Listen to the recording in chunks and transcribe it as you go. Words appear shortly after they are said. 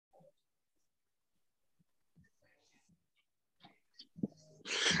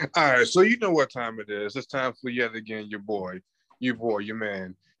All right, so you know what time it is. It's time for yet again your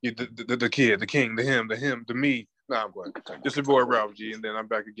man, the kid, the king, the me. Nah, I'm going. It's your boy Ralph G, and then I'm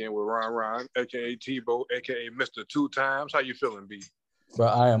back again with Ron, aka Tebow, aka Mr. Two Times. How you feeling, B?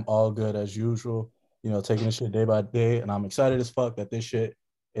 But I am all good as usual. Taking this shit day by day, and I'm excited as fuck that this shit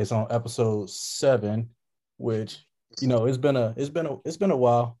is on episode 7, which it's been a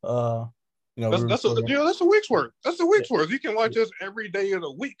while. That's we that's a recording. that's a week's worth. That's a Yeah, week's worth. You can watch us every day of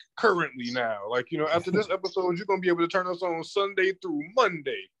the week currently now. After this episode, you're gonna be able to turn us on Sunday through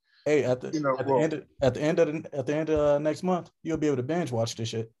Monday. Hey, at the You know, at the well, end of, next month, you'll be able to binge watch this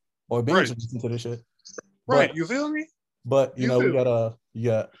shit or binge right, listen to this shit. right. But You feel me? but You we feel got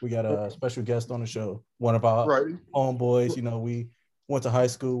me? a special guest on the show. One of our Right. homeboys. We went to high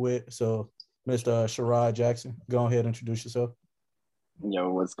school with. So, Mr. Sherard Jackson, go ahead and introduce yourself.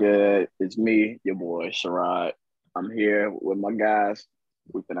 Yo, what's good? It's me, your boy Sherard. I'm here with my guys.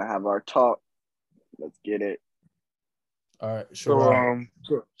 We're gonna have our talk. Let's get it. All right, So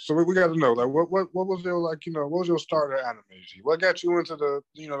Sherard. we got to know what was your what was your start at anime? G? What got you into the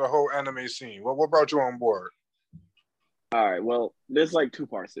whole anime scene? What brought you on board? All right, well, there's like two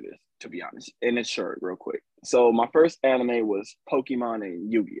parts to this, to be honest, and it's short, real quick. So my first anime was Pokemon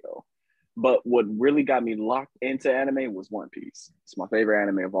and Yu-Gi-Oh! But what really got me locked into anime was One Piece. It's my favorite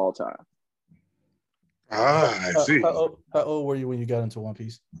anime of all time. Ah, I see. How old were you when you got into One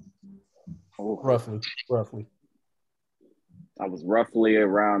Piece? Oh, Roughly. I was roughly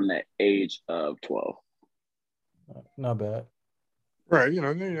around the age of 12. Not bad. Right,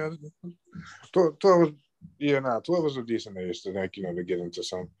 12 was 12 was a decent age to to get into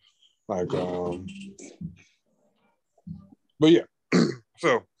some like but yeah.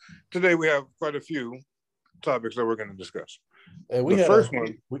 So today we have quite a few topics that we're going to discuss. Hey, The first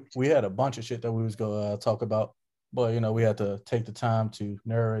one, we had a bunch of shit that we was gonna talk about, but we had to take the time to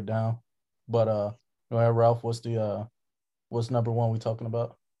narrow it down. But Ralph, what's number one we talking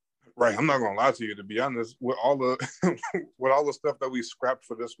about? right? I'm not gonna lie to you. To be honest, with all the with all the stuff that we scrapped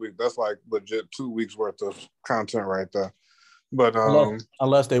for this week, that's like legit 2 weeks worth of content right there. But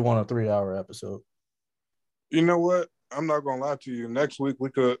Unless they want a 3-hour episode. You know what? I'm not gonna lie to you. Next week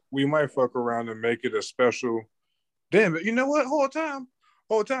we might fuck around and make it a special. Damn it! You know what? Whole time.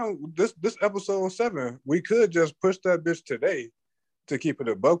 This episode 7, we could just push that bitch today to keep it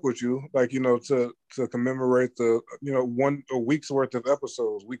a buck with you, to commemorate the a week's worth of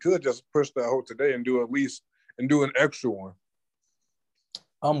episodes. We could just push that whole today and do an extra one.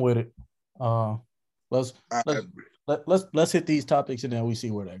 I'm with it. Let's hit these topics and then we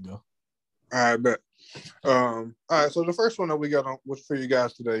see where that go. I bet. All right. So the first one that we got on was for you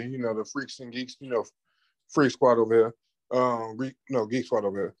guys today. The freaks and geeks. Freak squad over here. Geek squad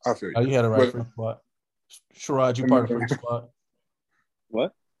over here. I feel you. Oh, you had it right, Freak Squad. Sherard, you part of Freak Squad.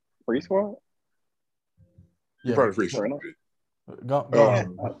 What? Free Squad? You're part of Freak Squad. Go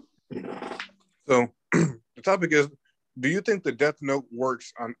on. So the topic is: do you think the Death Note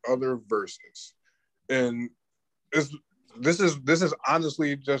works on other verses? And this is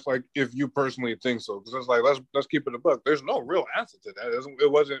honestly just like if you personally think so, because it's like let's keep it a buck. There's no real answer to that.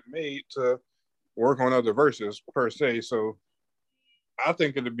 It wasn't made to work on other verses per se. So I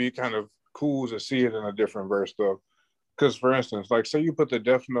think it'd be kind of cool to see it in a different verse though. Because for instance, like say you put the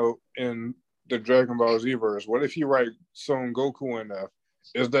Death Note in the Dragon Ball Z verse, what if you write Son Goku in there?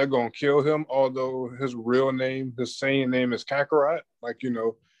 Is that gonna kill him? Although his real name, his same name is Kakarot,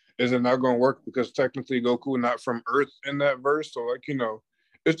 is it not gonna work because technically Goku not from Earth in that verse? So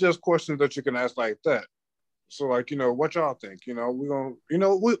it's just questions that you can ask like that. So what y'all think? We gonna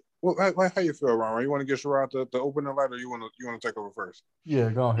how you feel, Ron? You want to get Sherrod to open the light, or you want to take over first? Yeah,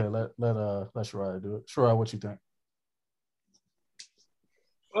 go ahead. Let Sherrod do it. Sherrod, what you think?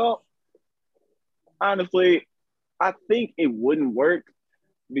 Well, honestly, I think it wouldn't work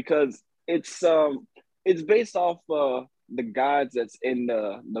because it's based off the gods that's in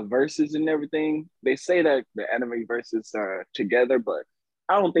the verses and everything. They say that the anime verses are together, but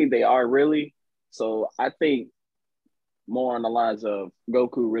I don't think they are really. So I think more on the lines of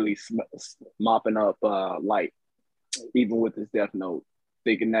Goku really mopping up light, even with his Death Note,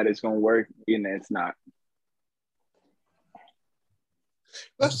 thinking that it's gonna work, and it's not.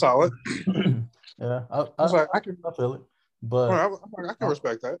 That's solid. Yeah, I feel it, but I can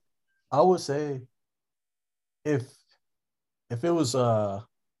respect that. I would say if it was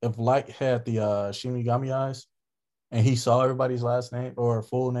if Light had the Shinigami eyes and he saw everybody's last name or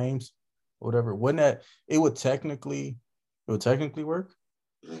full names, or whatever, wouldn't that it would technically work?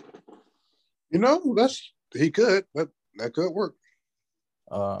 He could that could work.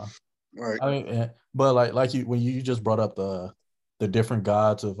 Right. I mean, but like you when you just brought up the the different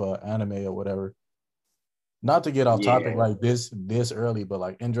gods of anime or whatever. Not to get off topic like this early, but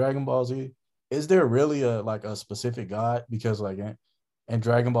like in Dragon Ball Z, is there really a specific god? Because like in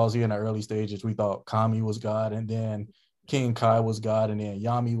Dragon Ball Z in the early stages, we thought Kami was God, and then King Kai was God, and then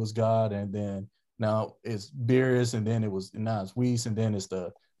Yami was God, and then now it's Beerus, and then now it's Whis, and then it's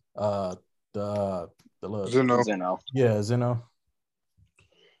the Zeno. Yeah, Zeno.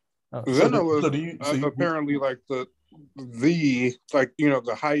 Zeno was apparently like the like, you know,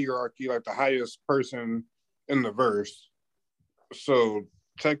 the hierarchy, like the highest person in the verse. So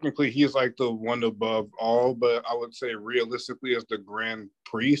technically he's like the one above all, but I would say realistically as the grand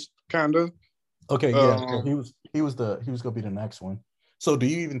priest kind of. Okay, yeah. So he was gonna be the next one. So do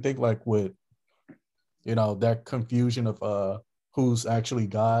you even think like with, you know, that confusion of who's actually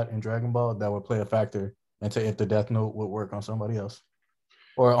God in Dragon Ball that would play a factor into if the Death Note would work on somebody else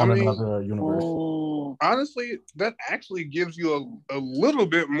or on another universe? Honestly, that actually gives you a little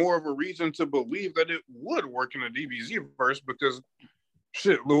bit more of a reason to believe that it would work in the DBZ verse, because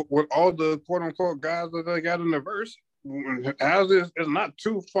shit, with all the quote unquote guys that they got in the verse, as is, it's not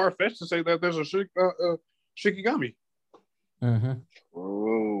too far fetched to say that there's a Shikigami.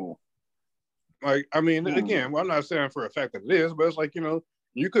 Mm-hmm. Like, I mean, again, I'm not saying for a fact that it is, but it's like, you know,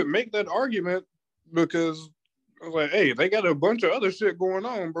 you could make that argument because it's like, hey, they got a bunch of other shit going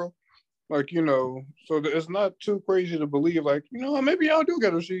on, bro. Like, you know, so it's not too crazy to believe, like, you know, maybe y'all do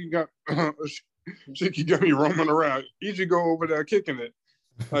got a Shikigami roaming around. Ichigo over there kicking it.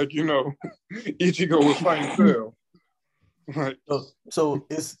 Like, you know, Ichigo was fighting Cell. Right. So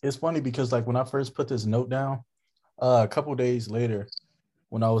it's funny because like when I first put this note down, a couple days later,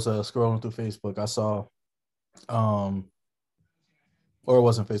 when I was scrolling through Facebook, I saw, or it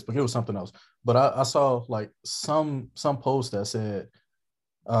wasn't Facebook, it was something else. But I saw like some post that said,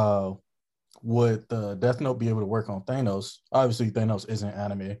 would the Death Note be able to work on Thanos? Obviously, Thanos isn't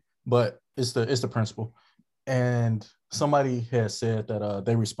anime, but it's the principle. And somebody had said that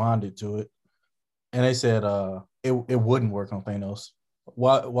they responded to it, and they said it wouldn't work on Thanos.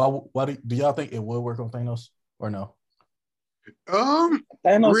 Why do y'all think it would work on Thanos or no?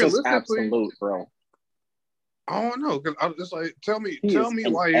 Thanos is absolute, bro. I don't know, because it's like, tell me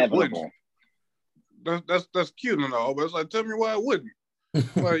why it wouldn't. That's cute and all, but it's like, tell me why it wouldn't.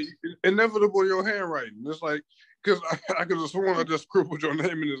 Like, inevitable your handwriting. It's like, because I could have sworn I just scribbled your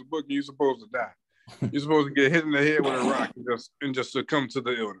name in this book and you're supposed to die. You're supposed to get hit in the head with a rock and just succumb to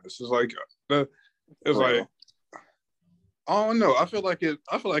the illness. It's like like, I don't know. I feel like it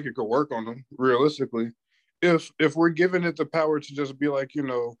could work on them realistically. If we're giving it the power to just be like, you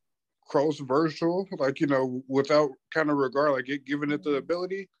know, cross-virtual, like, you know, without kind of regard, like it giving it the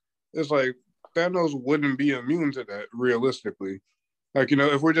ability, it's like Thanos wouldn't be immune to that realistically. Like, you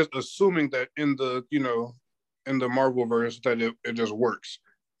know, if we're just assuming that in the, you know, in the Marvel verse that it just works,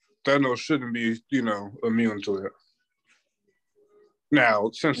 Thanos shouldn't be, you know, immune to it. Now,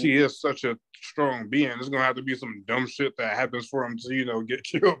 since he is such a strong being, there's gonna have to be some dumb shit that happens for him to, you know, get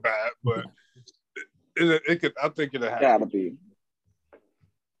killed by it. But it could, I think it'll happen. Gotta be.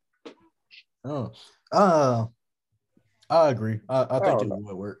 Oh, I agree. I think it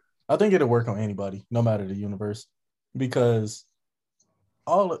would work. I think it'll work on anybody, no matter the universe, because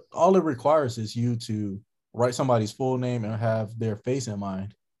all it requires is you to write somebody's full name and have their face in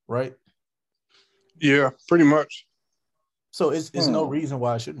mind, right? Yeah, pretty much. So it's no reason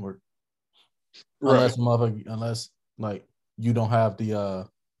why it shouldn't work, right. unless like you don't have the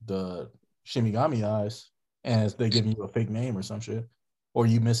Shimigami eyes and they giving you a fake name or some shit, or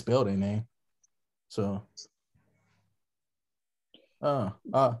you misspelled a name. So, I'll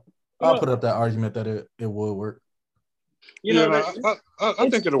put up that argument that it would work. You know, I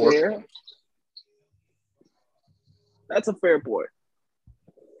think it'll work. That's a fair point.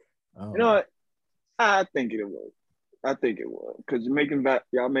 You know what? I think it'll work. I think it will, because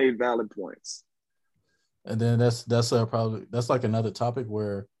y'all made valid points. And then that's probably like another topic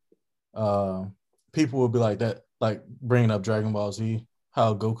where people will be like that, like bringing up Dragon Ball Z,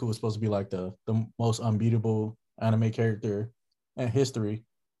 how Goku was supposed to be like the most unbeatable anime character in history.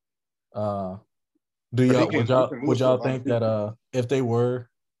 Would y'all think that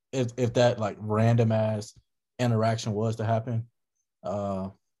if that like random ass interaction was to happen,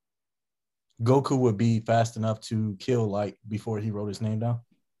 Goku would be fast enough to kill Light before he wrote his name down?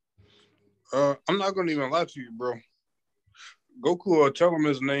 I'm not gonna even lie to you, bro. Goku will tell him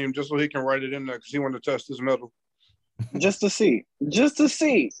his name just so he can write it in there because he wanted to test his metal. Just to see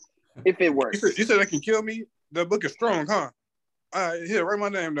if it works. You said that can kill me? That book is strong, huh? All right, here, write my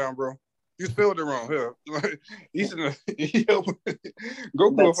name down, bro. You spelled it wrong. Here, he help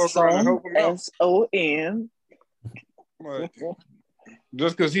Goku will fuck around and help him out. S-O-N. Like,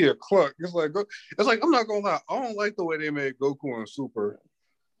 just because he a cluck. It's like I'm not gonna lie, I don't like the way they made Goku and Super.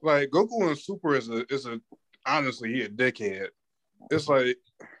 Like Goku and Super is a honestly he a dickhead. It's like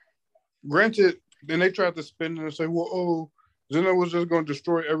granted, then they tried to spin it and say, well, Zeno was just gonna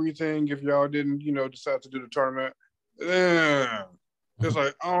destroy everything if y'all didn't, decide to do the tournament. Yeah. It's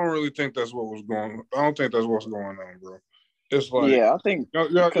like I don't really think that's what was going on. I don't think that's what's going on, bro. It's like I think y'all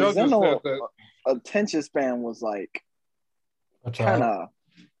just said that attention span was like kind of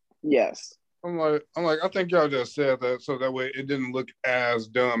yes. I'm like, I think y'all just said that so that way it didn't look as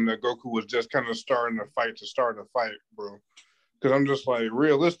dumb that Goku was just kind of starting a fight to start a fight, bro. Because I'm just like,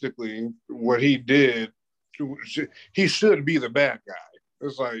 realistically, what he did, he should be the bad guy.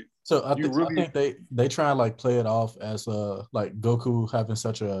 It's like, so I think they try and like play it off as like Goku having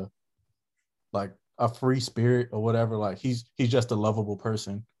such a free spirit or whatever. Like he's just a lovable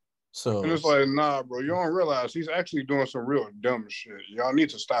person. So and it's like, nah, bro, you don't realize he's actually doing some real dumb shit. Y'all need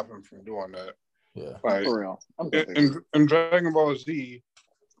to stop him from doing that. Yeah, like for real. In Dragon Ball Z,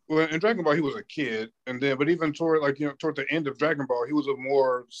 well, in Dragon Ball he was a kid, but even toward the end of Dragon Ball, he was a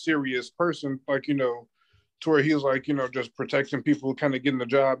more serious person. To where he was just protecting people, kind of getting the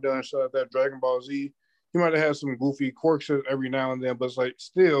job done. So that Dragon Ball Z, he might have had some goofy quirks every now and then, but it's like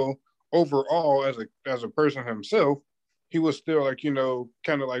still overall as a person himself, he was still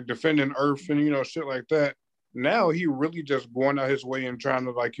kind of like defending Earth and shit like that. Now he really just going out his way and trying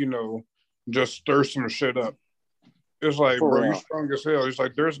to just stir some shit up. It's like, bro, you're strong as hell. It's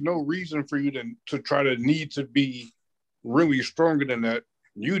like there's no reason for you to try to need to be really stronger than that.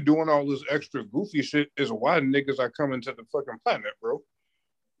 You doing all this extra goofy shit is why niggas are coming to the fucking planet, bro.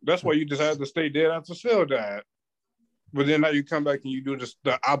 That's why you decided to stay dead after Cell died. But then now you come back and you do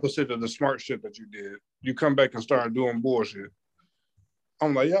the opposite of the smart shit that you did. You come back and start doing bullshit.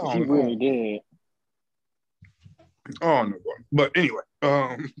 I'm like, y'all he really did. Oh no, but anyway,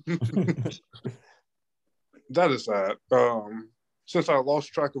 that aside, since I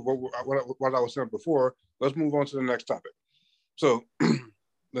lost track of what I was saying before, let's move on to the next topic. So,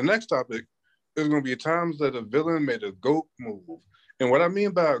 the next topic is going to be times that a villain made a GOAT move. And what I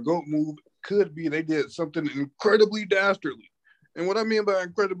mean by a GOAT move could be they did something incredibly dastardly. And what I mean by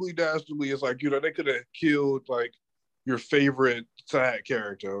incredibly dastardly is they could have killed your favorite side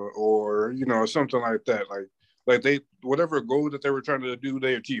character or, something like that. Like they, whatever goal that they were trying to do,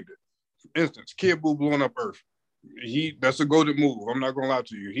 they achieved it. For instance, Kid Buu blowing up Earth. That's a golden move. I'm not going to lie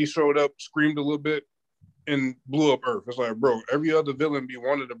to you. He showed up, screamed a little bit, and blew up Earth. It's like, bro, every other villain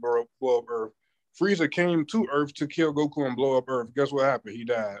wanted to blow up Earth. Frieza came to Earth to kill Goku and blow up Earth. Guess what happened? He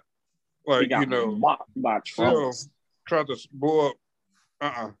died. He got mocked by Trunks. Tried to blow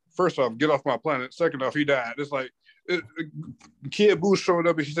up. First off, get off my planet. Second off, he died. It's like Kid Buu showed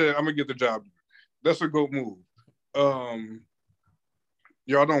up and he said, "I'm gonna get the job." That's a GOAT move.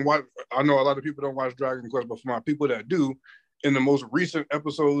 Y'all don't watch. I know a lot of people don't watch Dragon Quest, but for my people that do, in the most recent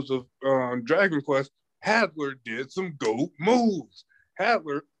episodes of Dragon Quest, Hadler did some GOAT moves.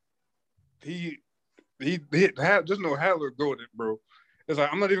 Hadler, he just know Hadler goated, bro. It's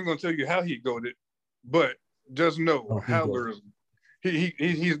like I'm not even gonna tell you how he goated, but just know Hadler is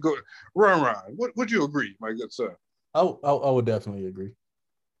he's good. Ron, would you agree, my good sir? I would definitely agree.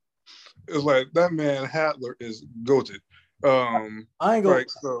 It's like that man Hadler is goated. I ain't gonna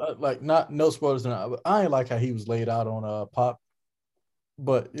not no spoilers. I ain't like how he was laid out on Pop,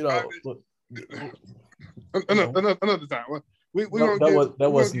 but another time. We gonna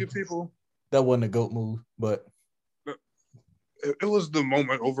give people that wasn't a GOAT move, but it was the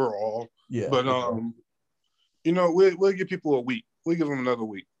moment overall. Yeah, but we'll give people a week. We'll give them another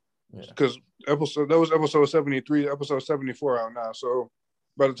week because that was episode 73, episode 74 out now. So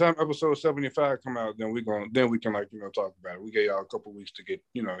by the time episode 75 come out, then we can talk about it. We gave y'all a couple weeks to get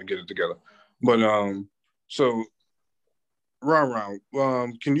it together. But so Ron,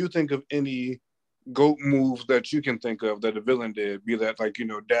 can you think of any GOAT moves that you can think of that a villain did, be that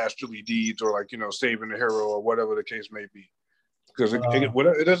dastardly deeds or saving the hero or whatever the case may be? Because it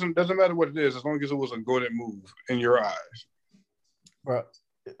doesn't matter what it is as long as it was a GOAT move in your eyes. Bro,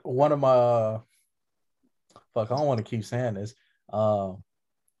 one of my I don't want to keep saying this,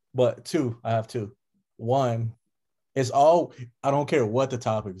 but I have two. One, I don't care what the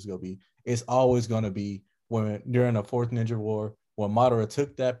topic is gonna be. It's always gonna be when during the Fourth Ninja War when Madara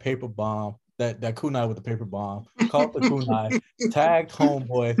took that paper bomb. That kunai with the paper bomb, caught the kunai, tagged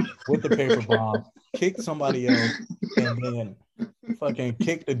homeboy with the paper bomb, kicked somebody else, and then fucking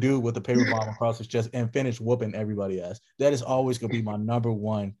kicked the dude with the paper bomb across his chest and finished whooping everybody ass. That is always gonna be my number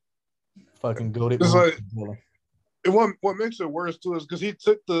one fucking goated. It's like, and what makes it worse too is because he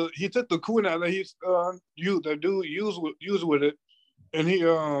took the kunai that dude used with it, and he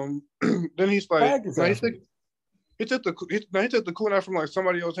then he's like, He took the kunai from like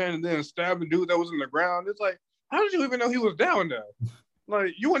somebody else's hand and then stabbed the dude that was in the ground. It's like, how did you even know he was down there?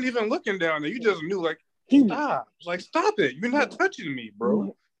 Like, you weren't even looking down there. You just knew, like, stop. Like, stop it. You're not touching me,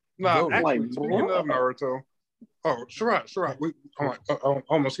 bro. Nah, actually, speaking of Naruto, Sherard, wait, I'm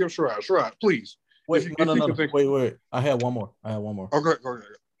gonna skip Sherard. Sherard, please. Wait, no. Wait. I had one more. Okay.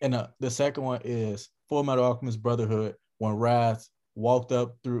 And the second one is Full Metal Alchemist Brotherhood, when Raz walked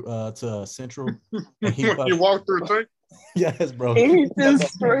up through to Central and he you walked through a tank? Yes, bro. He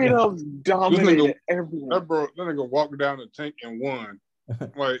just straight up dominated everyone. That nigga walked down the tank and won.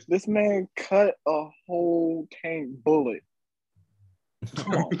 Like, this man cut a whole tank bullet.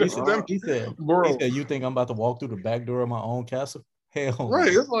 He said, "You think I'm about to walk through the back door of my own castle? Hell,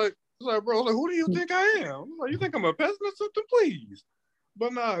 right? It's like, bro, like, who do you think I am? Like, you think I'm a peasant or something? Please."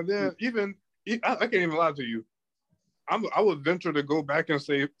 But nah, then I can't even lie to you. I would venture to go back and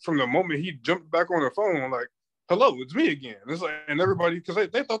say, from the moment he jumped back on the phone, like, "Hello, it's me again." It's like, and everybody, because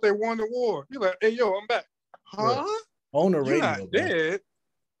they thought they won the war. You're like, "Hey, yo, I'm back." Huh? Right. On the radio, you're not dead.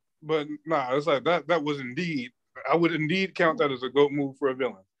 But nah, it's like that was indeed. I would indeed count that as a GOAT move for a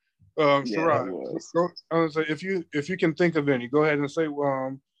villain. Sherard, I would say if you can think of any, go ahead and say,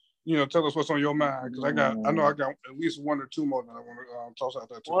 tell us what's on your mind, because I know I got at least one or two more that I want to toss out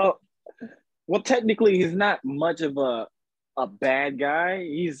there too. Well, technically he's not much of a bad guy.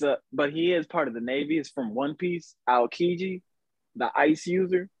 But he is part of the Navy. He's from One Piece. Aokiji, the ice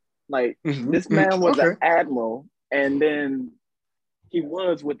user. Like, this man was an admiral, and then he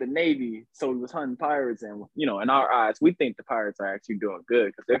was with the Navy, so he was hunting pirates. And, in our eyes, we think the pirates are actually doing good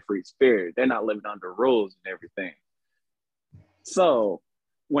because they're free spirit. They're not living under rules and everything. So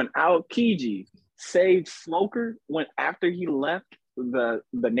when Aokiji saved Smoker, after he left the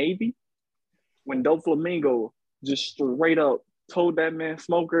Navy, when Doflamingo just straight up told that man,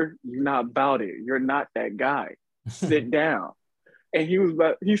 "Smoker, you're not about it. You're not that guy. Sit down." And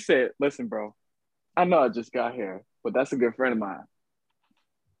he said, "Listen, bro, I know I just got here, but that's a good friend of mine.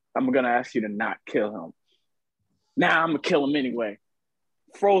 I'm going to ask you to not kill him. Now I'm going to kill him anyway."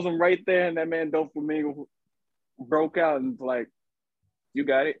 Froze him right there, and that man Doflamingo broke out and was like, You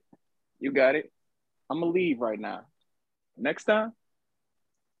got it. I'm going to leave right now. Next time,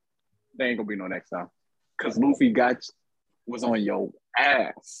 there ain't going to be no next time. Because Luffy was on your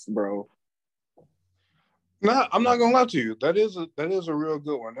ass, bro. Nah, I'm not going to lie to you. That is a real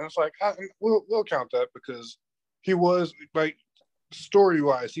good one. And it's like, we'll count that, because he was, like,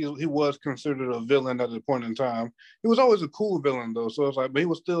 story-wise, he was considered a villain at a point in time. He was always a cool villain, though. So it's like, but he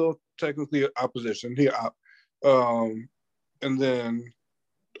was still technically opposition. And then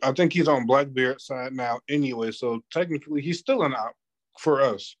I think he's on Blackbeard's side now anyway. So technically, he's still an op for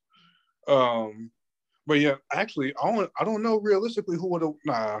us. But yeah, actually, I don't know realistically who would have.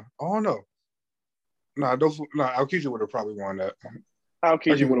 Nah, I don't know. Aokiji would have probably won that.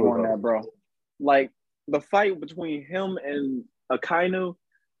 Aokiji would have won that, bro. Like, the fight between him and Akainu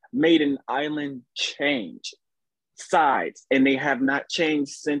made an island change sides, and they have not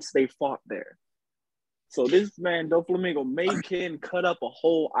changed since they fought there. So this man Doflamingo made Ken cut up a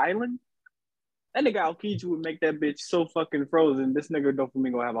whole island. That nigga Aokiji would make that bitch so fucking frozen. This nigga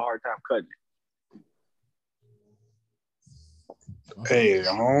Doflamingo have a hard time cutting it. Hey,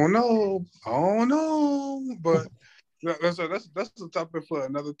 I don't know, but that's a topic for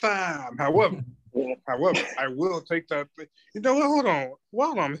another time. However, I will take that. You know what? Hold on.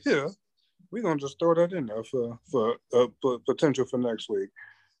 While I'm here, we're gonna just throw that in there for potential for next week.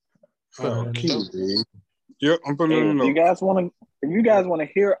 Yep, I'm putting it in. If you guys want to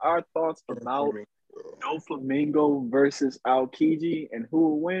hear our thoughts about Doflamingo versus Aokiji and who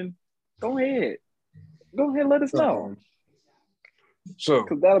will win, go ahead, let us know.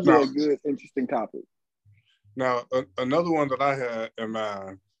 Because that'll be a good, interesting topic. Now, another one that I had in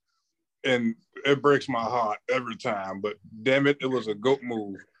mind, and it breaks my heart every time, but damn it, it was a GOAT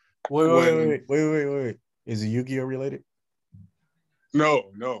move. Wait. Is it Yu-Gi-Oh related?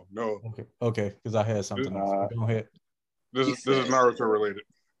 No. Okay, because I had something else. Go ahead. This is Naruto related.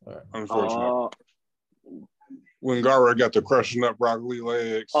 Right. Unfortunately. When Gaara got the crushing up Rock Lee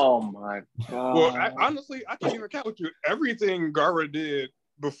legs. Oh my god. Well, honestly, I can't even count with you. Everything Gaara did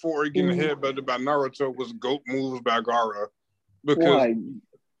before getting headbutted by Naruto was GOAT moves by Gaara. Because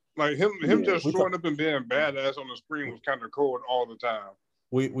like him just showing up and being badass on the screen was kind of cold all the time.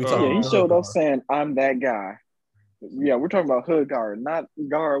 He showed up saying, "I'm that guy." Yeah, we're talking about Hood Gaara, not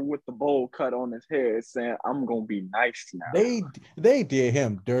Gaara with the bowl cut on his head saying, "I'm gonna be nice now." They did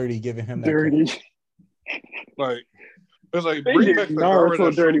him dirty, giving him that dirty. Like, it's like they did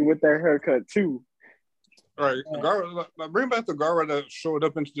Naruto dirty with that haircut too. Right, Gara, like, bring back the Gara that showed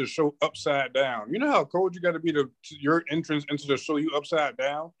up into the show upside down. You know how cold you got to be to your entrance into the show you upside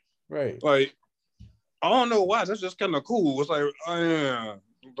down. Right. Like, I don't know why. That's just kind of cool. It's like, yeah,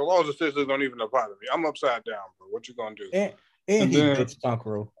 the laws of physics don't even apply to me. I'm upside down, bro. What you gonna do? And he bitched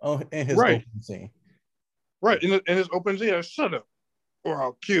Kankuro in his opening scene. Right, in his open scene, shut up, or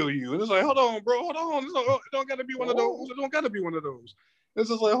I'll kill you. And it's like, hold on, bro, hold on. It don't got to be one of those. It don't got to be one of those. It's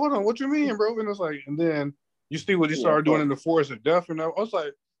just like, hold on, what you mean, bro? And it's like, and then you see what he started doing in the Forest of Death, and I was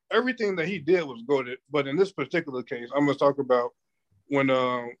like, everything that he did was goated. But in this particular case, I'm gonna talk about when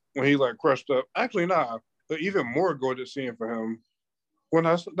he like crushed up. Actually, nah, the even more goated scene for him.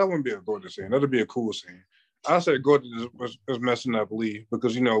 That wouldn't be a goated scene. That'd be a cool scene. I said goated was messing up Lee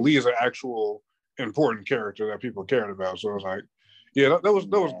because Lee is an actual important character that people cared about. So I was like, yeah, that was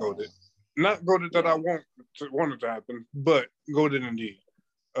goated. Not goated that I wanted to happen, but goated indeed.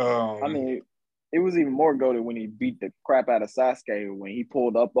 I mean, it was even more goated when he beat the crap out of Sasuke when he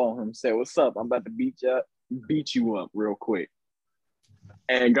pulled up on him, said, "What's up? I'm about to beat you up real quick."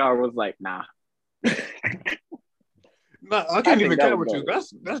 And God was like, "Nah." No, I can't even care with you.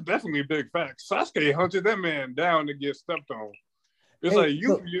 That's definitely big facts. Sasuke hunted that man down to get stepped on. It's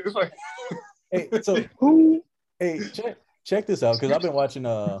it's like hey, so who? Hey, check this out, because I've been watching.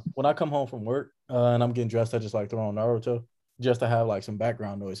 When I come home from work and I'm getting dressed, I just like throw on Naruto just to have like some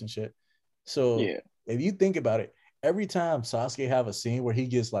background noise and shit. So if you think about it, every time Sasuke have a scene where he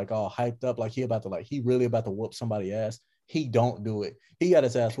gets like all hyped up, like he really about to whoop somebody ass, he don't do it. He got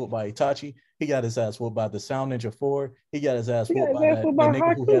his ass whooped by Itachi. He got his ass whooped by the Sound Ninja 4. He got his ass whooped by that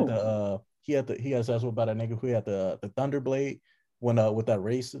nigga who had the he got his ass whooped by that nigga who had the Thunderblade when with that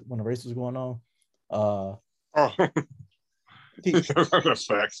race when the race was going on. That's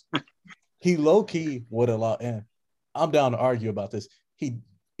facts. He low key would have lost, and I'm down to argue about this.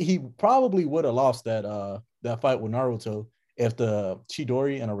 He probably would have lost that fight with Naruto if the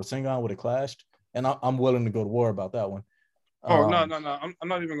Chidori and a Rasengan would have clashed, and I'm willing to go to war about that one. No! I'm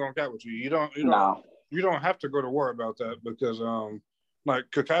not even gonna cat with you. You don't have to go to war about that because like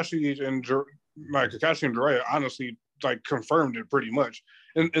Kakashi and Jiraiya honestly like confirmed it pretty much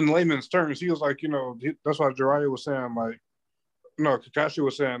in layman's terms. He was like, that's why Jiraiya was saying like, no, Kakashi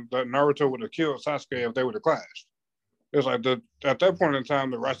was saying that Naruto would have killed Sasuke if they would have clashed. It's like at that point in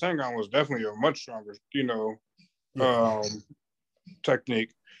time, the Rasengan was definitely a much stronger,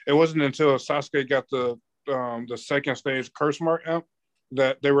 technique. It wasn't until Sasuke got the second stage curse mark out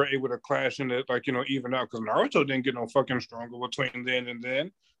that they were able to clash and it like even out because Naruto didn't get no fucking stronger between then and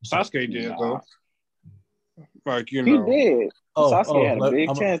then. Sasuke did though. Like he did. Sasuke had a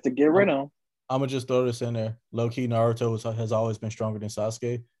big chance to get rid of him. I'm gonna just throw this in there. Low key, Naruto has always been stronger than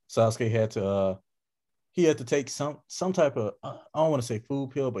Sasuke. Sasuke had to take some type of I don't want to say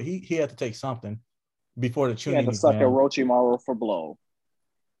food pill, but he had to take something before the Chunin exam. He had to suck a Orochimaru for blow.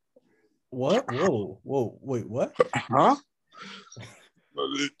 What? Whoa, wait, what? Huh? All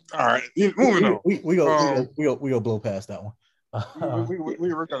right, moving on. We go blow past that one.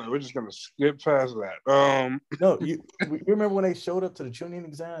 We're just gonna skip past that. No, you remember when they showed up to the Chunin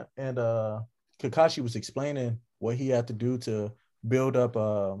exam and Kakashi was explaining what he had to do to build up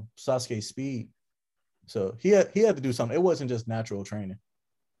Sasuke's speed. So he had to do something. It wasn't just natural training.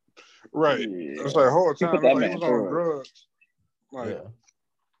 Right. Yeah. It's like the whole time he was on drugs. Like,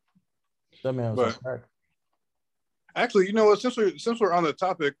 that man was on crack. Actually, since we're on the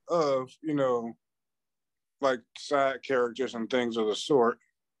topic of, like side characters and things of the sort,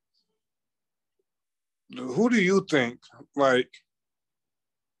 who do you think who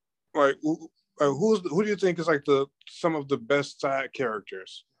do you think is like some of the best side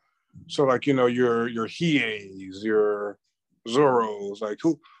characters? So like your Hiei's, your Zoros, like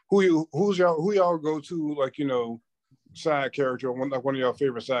who y'all go to like side character, one of y'all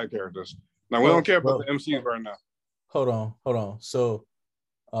favorite side characters. Now we don't care about the MCs right now. Hold on. So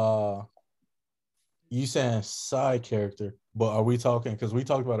you saying side character, but are we talking because we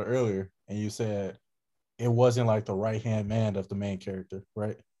talked about it earlier and you said it wasn't like the right hand man of the main character,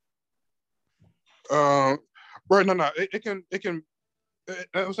 right? Right. No. It can.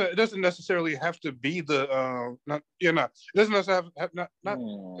 It doesn't necessarily have to be the It doesn't necessarily it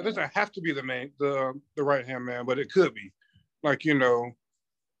doesn't have to be the right hand man, but it could be, like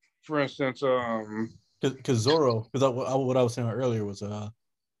for instance, because Zoro, because what I was saying earlier was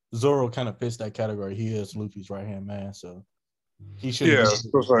Zoro kind of fits that category. He is Luffy's right hand man, so he shouldn't.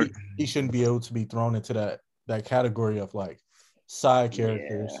 He shouldn't be able to be thrown into that category of like side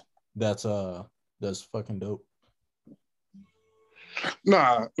characters. That's fucking dope.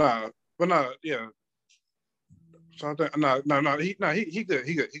 Nah, but yeah. So I think, he good.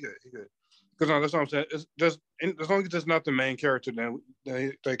 no, that's what I'm saying. It's just as long as it's not the main character, then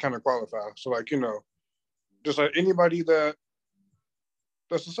they kind of qualify. So like just like anybody that's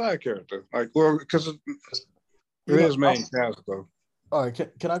a side character, like well, because it is main cast though. All right,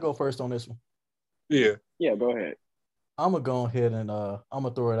 can I go first on this one? Yeah. Yeah, go ahead. I'm gonna go ahead and I'm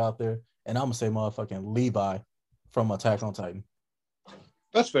gonna throw it out there, and I'm gonna say motherfucking Levi from Attack on Titan.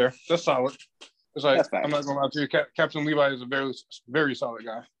 That's fair. That's solid. It's like I'm not gonna lie to you, Captain Levi is a very, very solid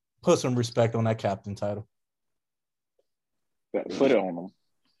guy. Put some respect on that captain title. Put it on them.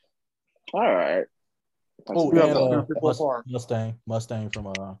 All right. And Mustang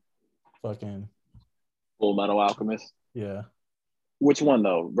from fucking Full Metal Alchemist. Yeah. Which one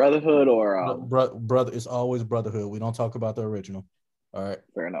though? Brotherhood or brother? It's always Brotherhood. We don't talk about the original. All right.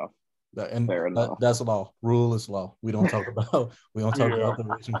 Fair enough. That's law. Rule is law. We don't talk about about the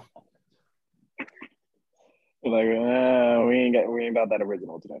original. Like we ain't about that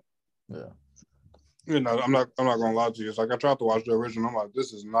original today. Yeah. I'm not gonna lie to you. It's like I tried to watch the original. I'm like,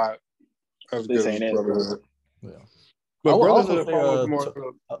 this is not as good as Brotherhood. Yeah. But Brotherhood follows more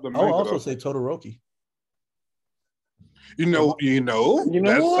the I would also say Todoroki. You know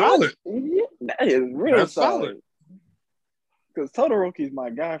that's what? solid. Yeah, that is real solid. Because Todoroki is my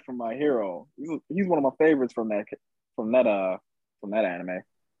guy from My Hero. He's one of my favorites from that anime.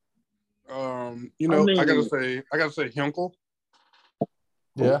 I gotta say Hyunkel.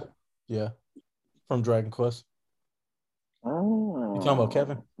 Yeah. From Dragon Quest. Oh. You talking about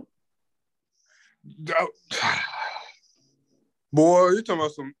Kevin? Boy, you talking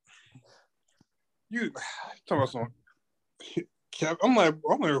about some. I'm like,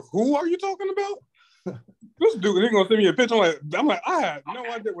 who are you talking about? This dude, he gonna send me a picture. I'm like, I had no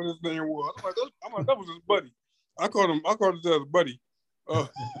idea what his name was. I'm like, that was his buddy. I called him his buddy.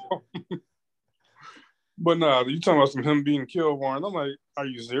 But nah, you talking about him being killed, Warren? I'm like, are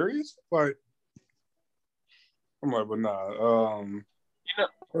you serious? Like, I'm like, but nah.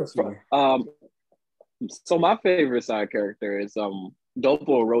 So my favorite side character is Dopo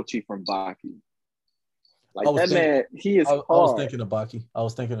Orochi from Baki. Like that man, he is hard. I was thinking of Baki. I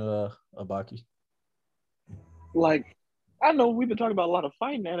was thinking of Baki. Like, I know we've been talking about a lot of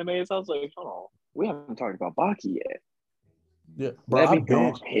fighting animes. I was like, hold on, we haven't talked about Baki yet. Yeah, bro, I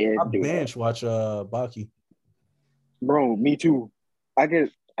binge watch Baki. Bro, me too. I got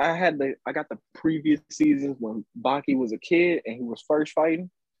the previous seasons when Baki was a kid and he was first fighting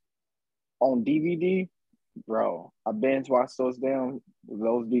on DVD. Bro, I binge watched those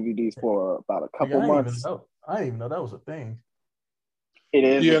DVDs for about a couple months. I didn't even know that was a thing. It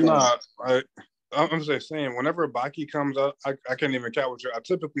is. Yeah, nah. I'm just saying, whenever Baki comes up, I can't even count with you. I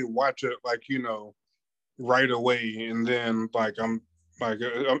typically watch it right away, and then I'm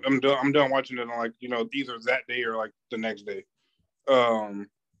done watching it on either that day or the next day.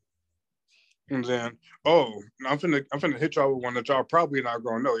 And then I'm finna hit y'all with one that y'all probably not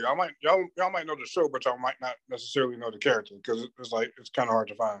gonna know. Y'all might know the show, but y'all might not necessarily know the character because it's kind of hard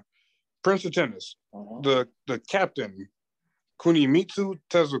to find. Prince of Tennis, the captain, Kunimitsu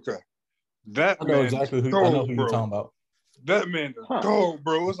Tezuka. I know exactly who you're talking about. That man is gold,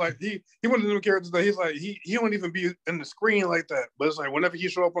 bro. It's like he one of them characters that he's like he don't even be in the screen like that. But it's like whenever he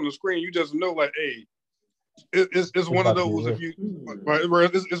show up on the screen, you just know hey, it's one of those if you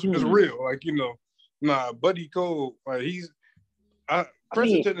it's real. Buddy Cole, Prince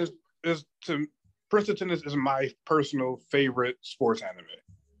of Tennis is my personal favorite sports anime.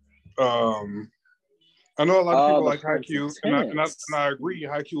 I know a lot of people like Haikyuu, and I agree.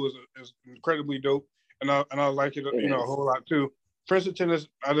 Haikyuu is incredibly dope, and I like it, a whole lot too. Prince of Tennis,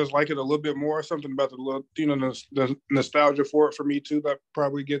 I just like it a little bit more. Something about the nostalgia for it for me too that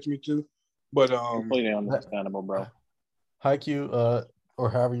probably gets me too. But completely understandable, bro. Haikyuu, or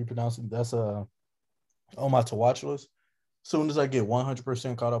however you pronounce it, that's on my to watch list. As soon as I get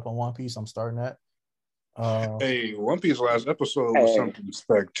 100% caught up on One Piece, I'm starting that. Hey, One Piece last episode was something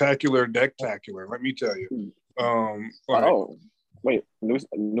spectacular, decktacular. Let me tell you. Wait,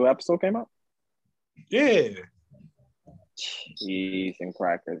 new episode came out? Yeah. Cheese and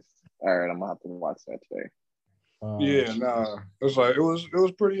crackers. All right, I'm gonna have to watch that today. It's like it was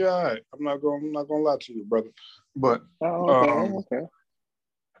pretty alright. I'm not gonna lie to you, brother. But okay.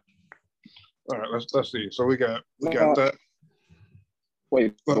 All right, let's see. So we got that.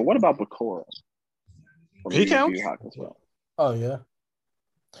 Wait, but what about Bakura? He counts? Oh yeah.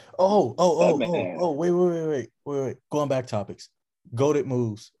 Oh, wait. Going back topics. Goated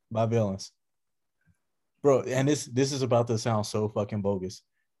moves by villains. Bro, and this is about to sound so fucking bogus.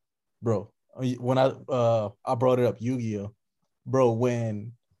 Bro, when I brought it up, Yu-Gi-Oh! Bro,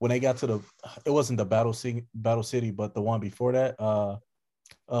 when they got to it wasn't the Battle City, but the one before that,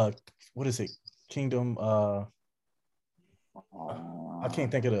 what is it? Kingdom. I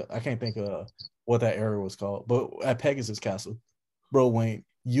can't think of what that area was called, but at Pegasus Castle, bro. When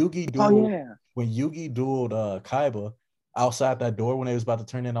Yugi dueled Kaiba outside that door when they was about to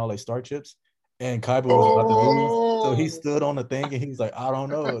turn in all their star chips, and Kaiba was about to lose, so he stood on the thing and he was like, I don't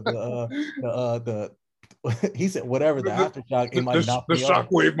know, the he said whatever, the aftershock, it might knock the me off.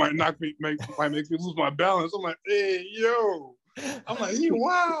 shockwave might might make me lose my balance. I'm like, hey, yo. I'm like,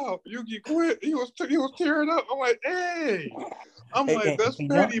 wow, Yugi quit. He was tearing up. I'm like, hey. I'm like, that's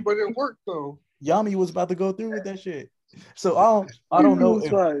petty, but it worked though. Yami was about to go through with that shit. So I don't know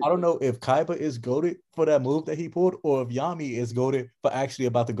if Kaiba is goated for that move that he pulled, or if Yami is goated for actually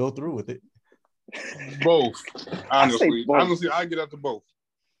about to go through with it. Both. Honestly, I get up to both.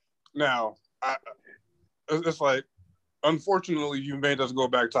 Now, it's like, unfortunately, you made us go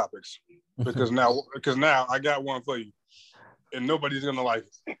back topics because now I got one for you, and nobody's gonna like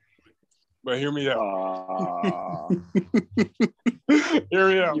it. But hear me out. Hear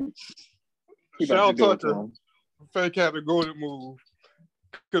me out. Shao Tucker fake had a golden move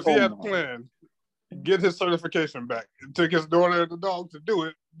because he had a plan to get his certification back. It took his daughter and the dog to do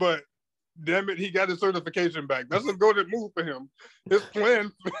it, but damn it, he got his certification back. That's a golden move for him. His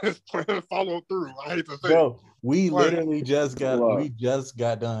plan followed through. I hate to say, bro, we literally just got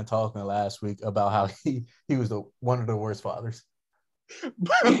done talking last week about how he was one of the worst fathers.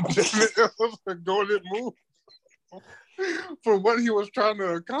 But damn it was a golden move. For what he was trying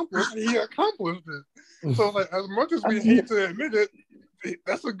to accomplish, he accomplished it. So, like, as much as we hate to admit it,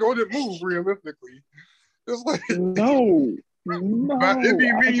 that's a golden move, realistically. It's like, no, by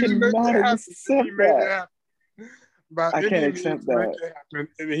any means, he made it happen. By I can't accept that. Make it happen,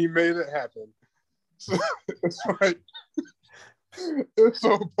 and he made it happen. So, it's like, it's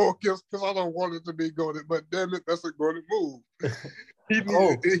so bogus because I don't want it to be golden, but damn it, that's a golden move. He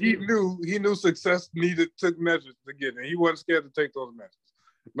knew success took measures to get it. He wasn't scared to take those measures.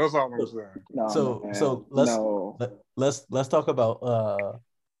 That's all I'm saying. So let's talk about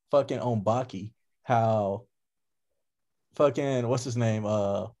fucking Onbaki. How fucking what's his name?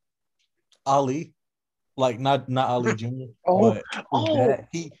 Ali, like not Ali Jr.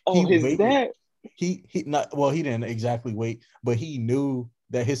 His dad. He didn't exactly wait, but he knew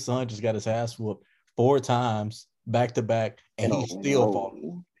that his son just got his ass whooped 4 times back to back, and he still fought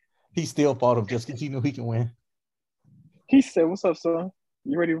him. He still fought him just because he knew he can win. He said, "What's up, son?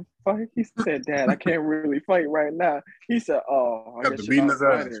 You ready to fight?" He said, "Dad, I can't really fight right now." He said, "Oh, I guess you're not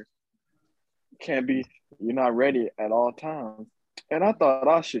ready. Can't be. You're not ready at all times." And I thought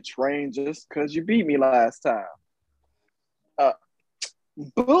I should train just because you beat me last time.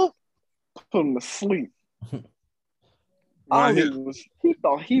 Boom, put him to sleep. He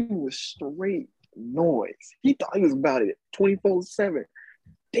thought he was straight noise. He thought he was about it 24/7.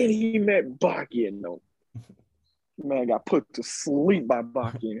 Then he met Baki and man got put to sleep by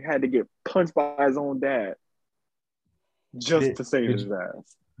Baki and had to get punched by his own dad just to save his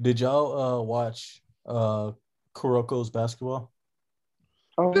ass. Did y'all watch Kuroko's basketball?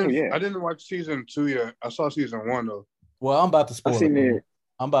 Oh, yeah. I didn't watch season 2 yet. I saw season 1 though. Well, I'm about to spoil it.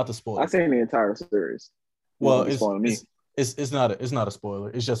 I'm about to spoil it. I seen the entire series. Well, it's not a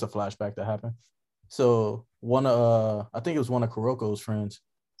spoiler. It's just a flashback that happened. So I think it was one of Kuroko's friends,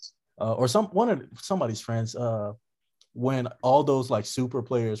 or somebody's friends. When all those like super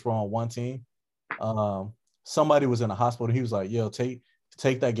players were on one team, somebody was in the hospital. He was like, "Yo, take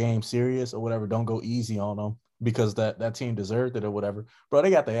that game serious or whatever. Don't go easy on them because that team deserved it or whatever." Bro,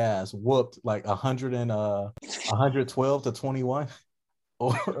 they got their ass whooped like 112 to 21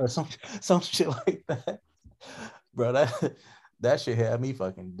 or some shit like that. Bro, that shit had me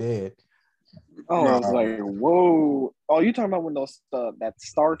fucking dead. Oh, I was like, whoa. Oh, you talking about when those that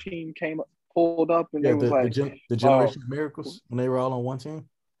star team pulled up and they was like the Generation of Miracles when they were all on one team?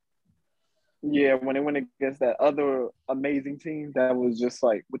 Yeah, when they went against that other amazing team that was just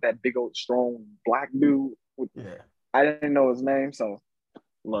like with that big old strong black dude. I didn't know his name, so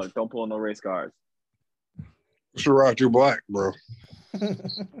look, don't pull no race cards. Sherard, you're black, bro.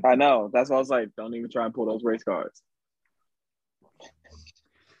 I know. That's why I was like, don't even try and pull those race cards.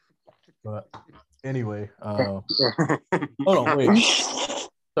 But anyway, hold on, wait.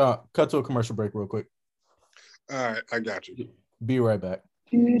 Cut to a commercial break real quick. All right, I got you. Be right back.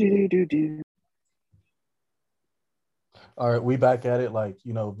 All right, we back at it like,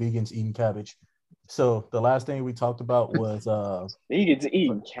 vegans eating cabbage. So the last thing we talked about was vegans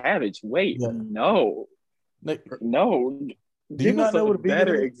eating cabbage. Wait, no. Do you not know what a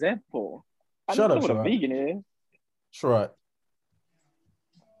better example? Shut up, what a vegan is. Shut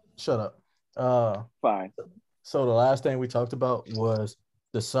up. Fine. So the last thing we talked about was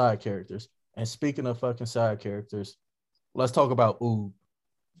the side characters. And speaking of fucking side characters, let's talk about Oob.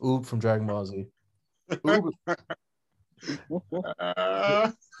 Oob from Dragon Ball Z. Oob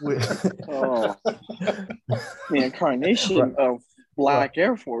Oh, the incarnation of Black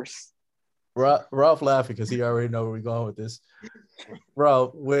Air Force. Ralph laughing because he already know where we're going with this.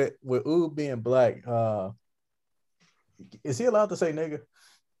 Bro, with Oob being black, is he allowed to say nigga?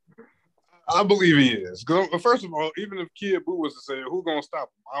 I believe he is. First of all, even if Kid Buu was to say it, who's gonna stop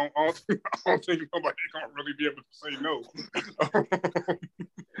him? I don't think nobody's gonna really be able to say no.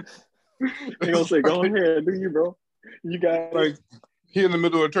 They gonna say, "Go ahead, do you, bro? You got like he in the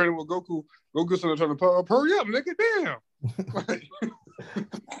middle of training with Goku. Goku's trying to pop up. Hurry up, nigga! Damn! Like,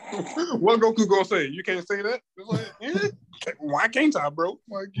 what Goku gonna say? You can't say that. It's like, why can't I, bro?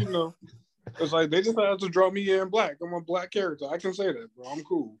 Like, it's like they just have to draw me in black. I'm a black character. I can say that, bro. I'm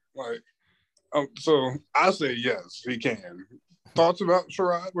cool. Like. So I say yes, he can. Thoughts about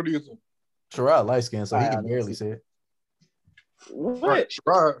Sherard? What do you think? Sherard light skin, so he can barely say it. What?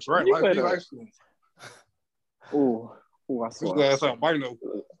 Right, Sherard light skin. Ooh, I saw his ass out Bino.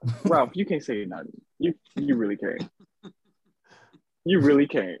 Ralph, you can't say nothing. You really can't. You really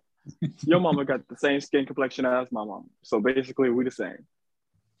can't. Your mama got the same skin complexion as my mama, so basically we the same.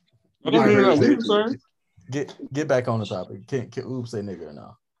 I don't mean that we the same. Get back on the topic. Can Oob say nigga or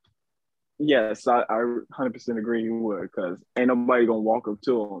no? Yes, I 100% agree you would, because ain't nobody gonna walk up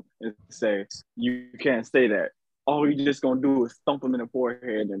to him and say, you can't say that. All you just gonna do is thump him in the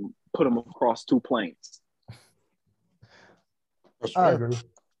forehead and put him across two planes. I agree.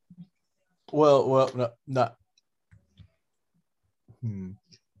 Well, no, not.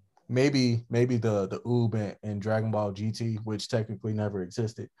 Maybe the Oob in Dragon Ball GT, which technically never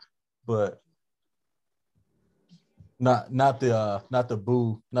existed, but not the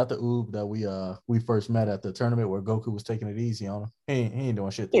Oob that we first met at the tournament where Goku was taking it easy on him. He ain't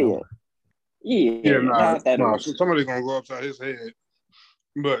doing shit to him. Not that somebody's gonna go upside his head.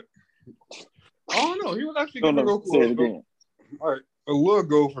 But I don't know. He was actually giving Goku a little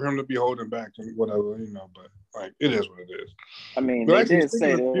go for him to be holding back and whatever, but like it is what it is. I mean, but they actually, did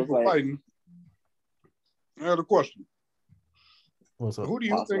say people like, fighting. I had a question. What's up? Who do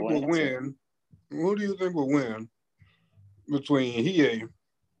you think will win? Who do you think will win between Hiei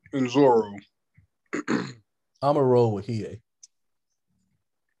and Zoro? I'm gonna roll with Hiei.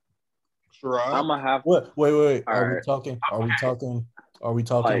 Sherard? I'm gonna have. What? Wait. All Are right. we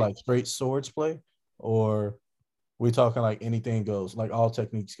talking like straight swords play, or we talking like anything goes, like all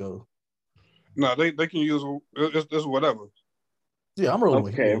techniques go? No, they can use it's whatever. Yeah, I'm rolling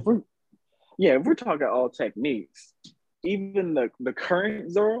with Hiei. If we're talking all techniques, even the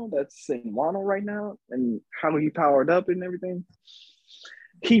current Zoro that's in Wano right now and how he powered up and everything,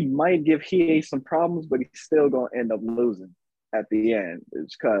 he might give Hiei some problems, but he's still gonna end up losing at the end.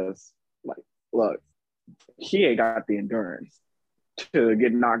 It's because, like, look, Hiei got the endurance to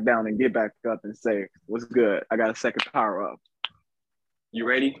get knocked down and get back up and say, "What's good? I got a second power up. You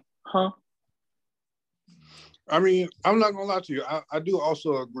ready? Huh?" I mean, I'm not gonna lie to you. I do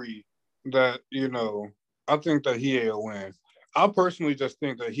also agree that I think that Hiei will win. I personally just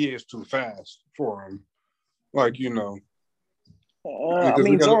think that he is too fast for him. Like I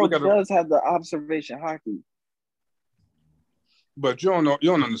mean, Zoro does have the observation hockey, but you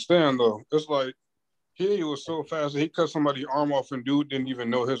don't understand though. It's like Hiei was so fast that he cut somebody's arm off, and dude didn't even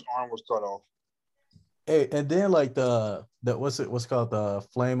know his arm was cut off. Hey, and then like what's called the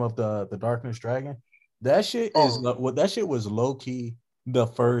Flame of the Darkness Dragon. That shit that shit was low key the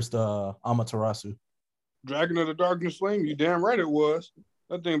first Amaterasu. Dragon of the Darkness Flame, you damn right it was.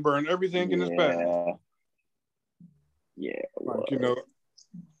 That thing burned everything in its path. Yeah, like,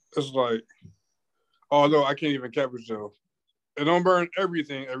 it's like, although I can't even capture though. It don't burn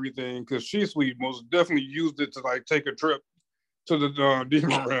everything, because She Sweet most definitely used it to like take a trip to the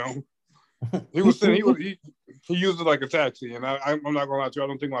demon realm. He used it like a taxi, and I'm not gonna lie to you, I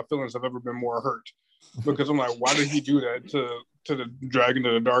don't think my feelings have ever been more hurt, because I'm like, why did he do that to the Dragon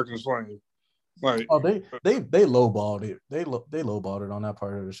of the Darkness Flame? Like, they lowballed it. They lowballed it on that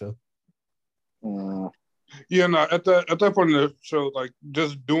part of the show. Yeah, no. At that point in the show, like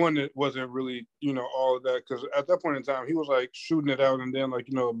just doing it wasn't really all of that, because at that point in time he was like shooting it out and then like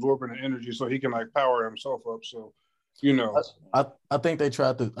absorbing the energy so he can like power himself up. So I think they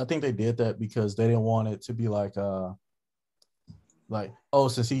tried to. I think they did that because they didn't want it to be like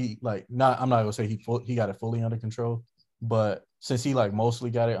since he like not. I'm not gonna say he got it fully under control, but since he like mostly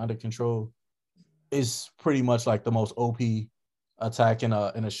got it under control, it's pretty much like the most OP attack in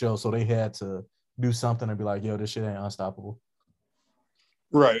a show. So they had to do something and be like, yo, this shit ain't unstoppable.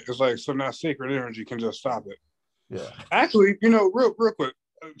 Right. It's like, so now sacred energy can just stop it. Yeah. Actually, real quick,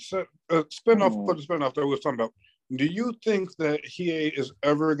 spinoff, put the spinoff that we was talking about. Do you think that Hiei is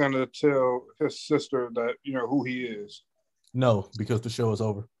ever gonna tell his sister that who he is? No, because the show is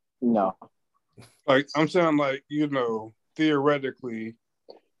over. No. Like I'm saying, like theoretically,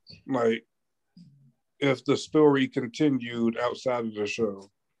 like if the story continued outside of the show,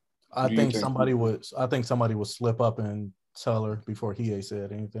 I think somebody would slip up and tell her before Hiei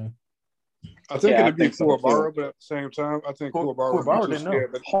said anything. I think it'd be Kuwabara, but at the same time, I think Kuwabara didn't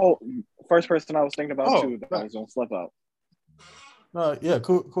know. First person I was thinking about too that was gonna slip out. Yeah,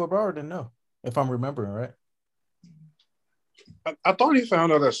 Kuwabara didn't know, if I'm remembering right. I thought he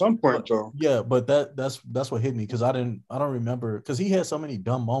found out at some point though. Yeah, but that's what hit me because I don't remember because he had so many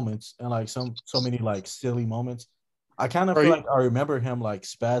dumb moments and like so many like silly moments. I kind of feel like I remember him like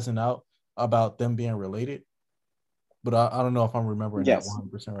spazzing out about them being related, but I don't know if I'm remembering that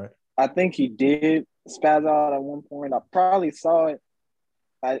 100% right. I think he did spaz out at one point. I probably saw it.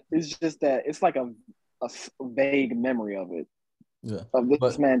 It's just that it's like a vague memory of it. Yeah, of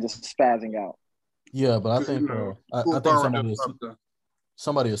this man just spazzing out. Yeah, but I think I think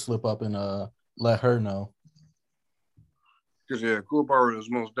somebody will slip up and let her know. Because Kuwabara is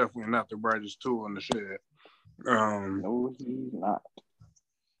most definitely not the brightest tool in the shed. No, he's not.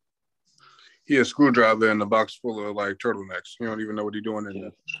 He a screwdriver in a box full of like turtlenecks. You don't even know what he's doing in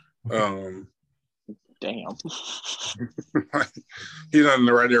there. Damn. He's not in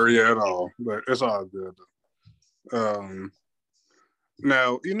the right area at all, but it's all good.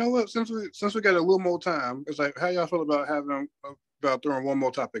 Now you know what? Since we got a little more time, it's like how y'all feel about throwing one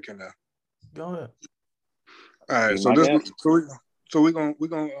more topic in there? Go ahead. All right, so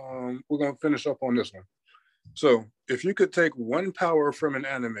we're gonna finish up on this one. So if you could take one power from an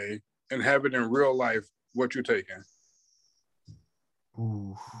anime and have it in real life, what you taking?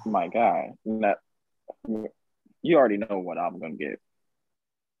 Ooh. My God, you already know what I'm gonna get.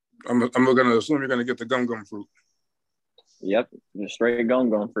 I'm gonna assume you're gonna get the gum fruit. Yep, just straight gum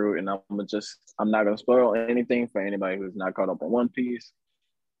fruit, and I'm not gonna spoil anything for anybody who's not caught up on One Piece.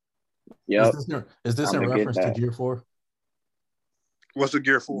 Yep. Is this in reference to Gear 4? What's the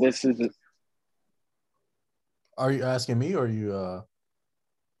Gear 4? This is. Are you asking me, or are you?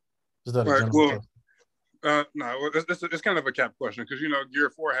 Is that a general question? No, it's kind of a cap question because Gear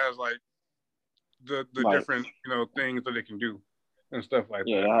 4 has like the different things that it can do and stuff like that.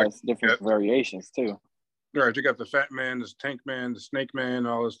 Yeah, it has different variations too. Right, you got the Fat Man, the Tank Man, the Snake Man,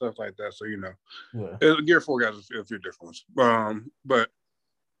 all this stuff like that. So Gear 4 got a few different ones. But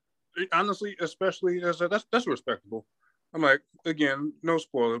honestly, especially that's respectable. I'm like, again, no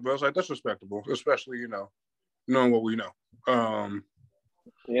spoiler, but I was like, that's respectable, especially knowing what we know.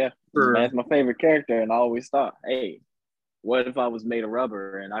 That's my favorite character, and I always thought, hey, what if I was made of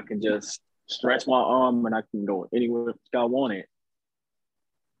rubber and I can just stretch my arm and I can go anywhere I want it?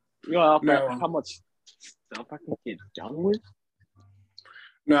 How much stuff I can get done with?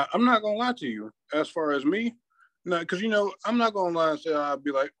 Now, I'm not gonna lie to you. As far as me, no, because I'm not gonna lie and say I'd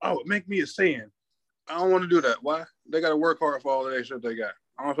be like, oh, make me a Saiyan. I don't want to do that. Why? They got to work hard for all the shit they got.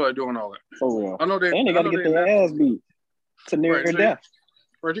 I don't feel like doing all that. For real. I know they got to get their ass beat to near death.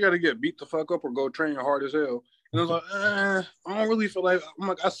 Right, you got to get beat the fuck up or go train hard as hell. And I was like, I don't really feel like. I'm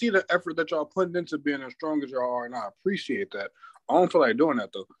like, I see the effort that y'all putting into being as strong as y'all are, and I appreciate that. I don't feel like doing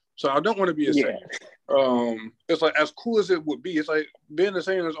that though. So I don't want to be a Saiyan. It's like as cool as it would be. It's like being a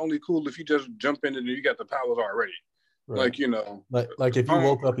Saiyan is only cool if you just jump in and you got the powers already. Right. Like if you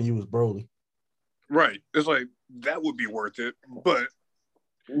woke up and you was Broly. Right. It's like that would be worth it, but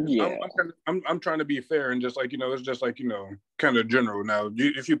I'm trying to be fair and just like it's just like kind of general. Now,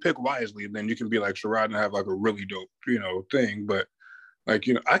 if you pick wisely, then you can be like Sherard and have like a really dope thing. But like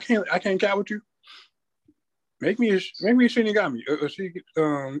I can't count with you. Make me a Shinigami.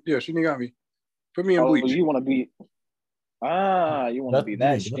 Shinigami. Put me in Bleach. You want to be? You want to be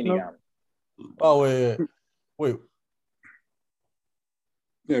that Shinigami? Oh wait.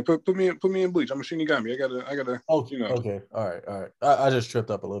 Yeah, put me in Bleach. I'm a Shinigami. I gotta. Okay. All right. I just tripped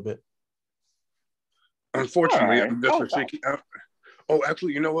up a little bit. Unfortunately, I'm just a shaky.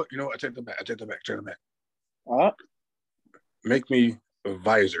 Actually, you know what? I take that back. What? Make me a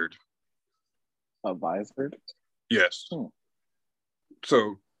visored. A visored? Yes.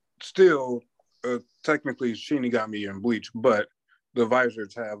 So, still, technically Shinigami and Bleach, but the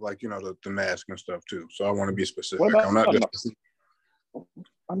visors have like the mask and stuff too. So I want to be specific. I'm not just.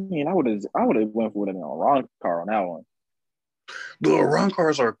 I mean, I would have went for it in a wrong car on that one. The wrong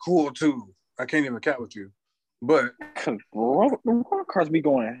cars are cool too. I can't even count with you, but the wrong cars be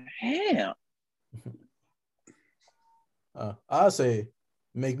going ham. I say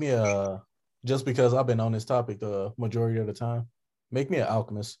make me just because I've been on this topic the majority of the time, Make me an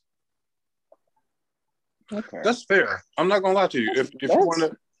alchemist. Okay. That's fair. I'm not gonna lie to you.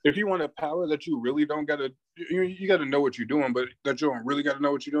 If you want a power that you really don't gotta, you gotta know what you're doing, but that you don't really gotta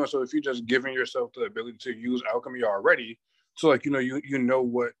know what you're doing. So if you're just giving yourself the ability to use alchemy already, so like you know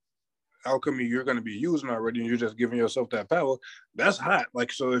what alchemy you're going to be using already, and you're just giving yourself that power, that's hot.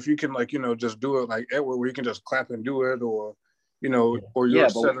 Like, so if you can, like, just do it like Edward, where you can just clap and do it, or or your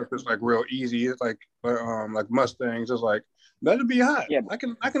setup is like real easy. It's like Mustangs. It's like that'd be hot. Yeah, I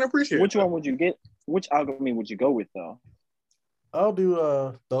can appreciate. Which one would you get? Which alchemy would you go with though? I'll do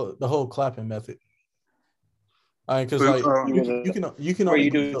the whole clapping method. Because like you can only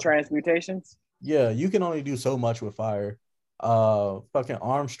do transmutations. Yeah, you can only do so much with fire. Fucking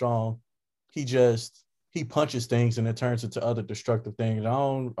Armstrong, he punches things and it turns into other destructive things. I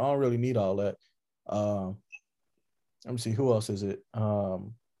don't really need all that. Let me see, who else is it? What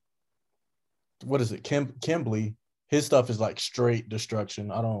is it? Kimberly, his stuff is like straight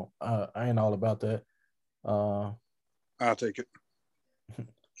destruction. I ain't all about that. I'll take it.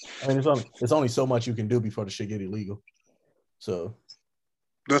 I mean, it's only so much you can do before the shit get illegal. So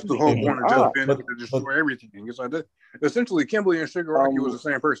that's the whole point of just being able to destroy everything. It's like that. Essentially, Kimberly and Shigaraki was the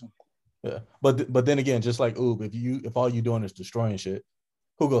same person. Yeah, but then again, just like Oob, if all you doing is destroying shit,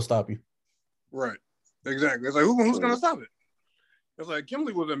 who gonna stop you? Right. Exactly. It's like who's gonna stop it? It's like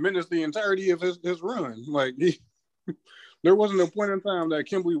Kimberly was a menace the entirety of his run. Like there wasn't a point in time that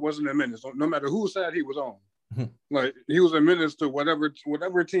Kimberly wasn't a menace, no matter whose side he was on. Like he was a menace to whatever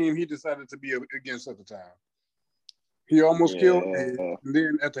team he decided to be against at the time. He almost killed Ed, and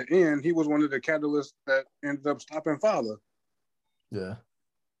then at the end, he was one of the catalysts that ended up stopping Father. Yeah,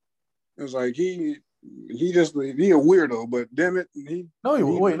 it was like he a weirdo, but damn it,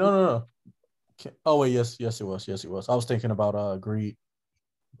 no. Oh wait, yes, it was. I was thinking about Greed,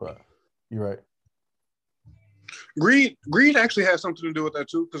 but you're right. Greed actually had something to do with that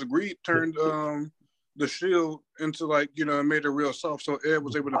too, because Greed turned the shield into and made it real soft, so Ed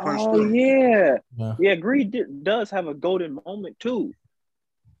was able to punch through. Yeah. Greed does have a golden moment too.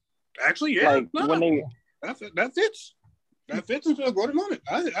 Actually, yeah, when that fits into a golden moment.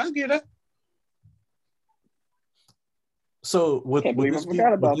 I get that. So would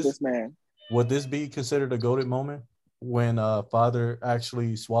this be considered a golden moment when Father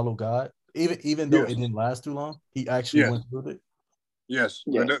actually swallowed God, even though it didn't last too long? He actually went through it. Yes.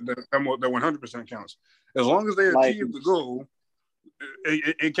 That 100% counts. As long as they achieve the goal,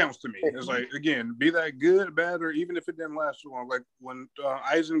 it counts to me. It's like, again, be that good, bad, or even if it didn't last too long. Like when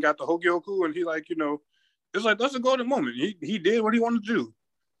Aizen got the Hogyoku, and he it's like that's a golden moment. He did what he wanted to do.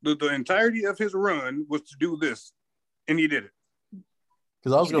 The entirety of his run was to do this, and he did it.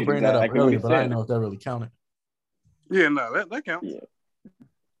 Because I was going to bring that up earlier, but I didn't know if that really counted. Yeah, no, that counts. Yeah.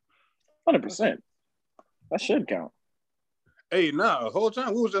 100%. That should count. Hey, the whole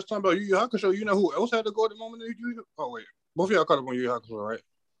time we was just talking about Yu Yu Hakusho. You know who else had the golden moment in Yu Yu? Oh, wait. Both of y'all caught up on Yu Yu Hakusho, right?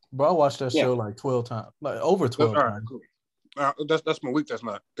 Bro, I watched that show like 12 times. Like over 12 times. Right, cool. That's my week. That's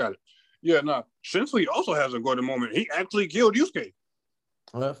not. Got it. Yeah, Shinsuke also has a golden moment. He actually killed Yusuke.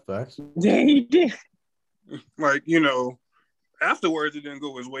 Well, that's facts. Yeah, he did. Afterwards it didn't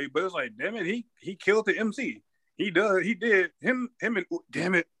go his way, but it's like, damn it, he killed the MC. He did. Him and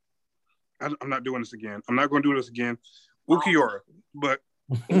damn it. I'm not doing this again. I'm not going to do this again. Ukiura, but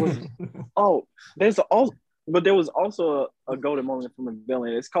there was also a golden moment from a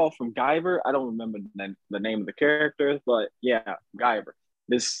villain. It's called From Guyver. I don't remember the name of the character, but yeah, Guyver.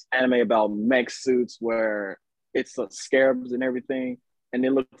 This anime about mech suits where it's scarabs and everything, and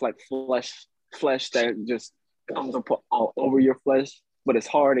it looks like flesh that just comes up all over your flesh, but it's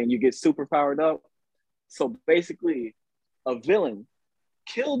hard and you get super powered up. So basically, a villain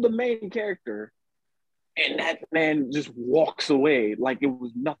killed the main character, and that man just walks away like it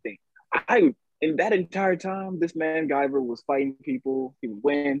was nothing. In that entire time, this man Guyver was fighting people. He would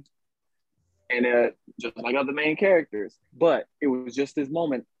win, and just like other main characters. But it was just this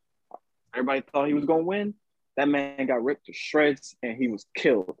moment. Everybody thought he was going to win. That man got ripped to shreds, and he was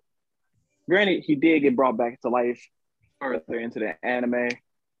killed. Granted, he did get brought back to life further into the anime,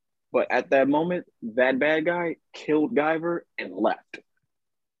 but at that moment, that bad guy killed Guyver and left,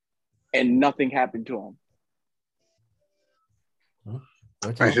 and nothing happened to him.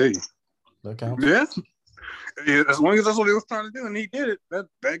 I hear you. That counts. Yeah, as long as that's what he was trying to do, and he did it,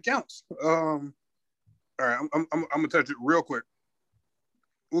 that counts. All right, I'm gonna touch it real quick.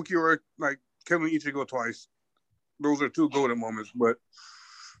 Ukiura killing Ichigo twice. Those are two golden moments, but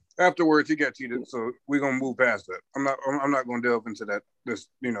afterwards he got cheated, so we're gonna move past that. I'm not gonna delve into that this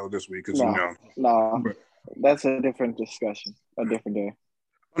week because No, that's a different discussion, a different day.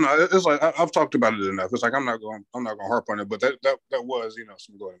 No, it's like I've talked about it enough. It's like I'm not going to harp on it, but that was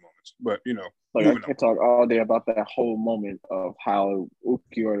some golden moments. But Like I moving on. could talk all day about that whole moment of how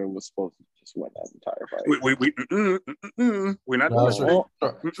Ukiora was supposed to just win that entire fight. We're not No, doing sure.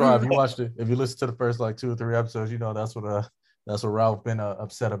 it. Try if you watched it, if you listen to the first like 2 or 3 episodes, that's what Ralph been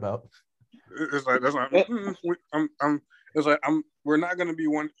upset about. It's like that's not. It's like we're not going to be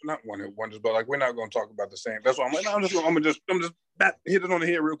not one hit wonders, but like we're not going to talk about the same. That's why I'm like, no, I'm just hit it on the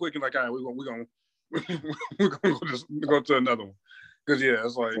head real quick and like, all right, we're gonna we're gonna go to another one because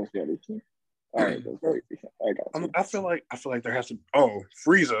it's like. All right, I feel like there has to. Oh,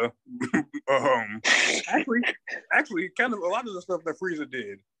 Frieza. Actually, kind of a lot of the stuff that Frieza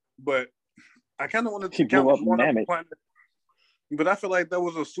did, but I kind of wanted to count one up the planet. But I feel like that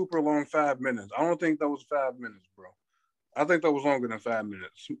was a super long 5 minutes. I don't think that was 5 minutes, bro. I think that was longer than 5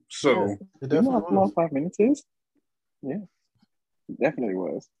 minutes. So it definitely how long 5 minutes is? Yeah, it definitely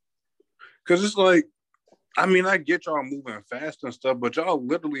was. Because it's like, I mean, I get y'all moving fast and stuff, but y'all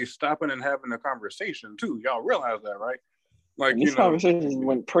literally stopping and having a conversation too. Y'all realize that, right? Like, and these conversations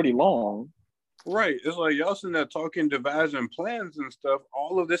went pretty long. Right. It's like y'all sitting there talking, devising plans and stuff.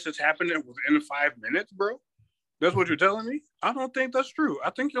 All of this is happening within 5 minutes, bro. That's what you're telling me? I don't think that's true. I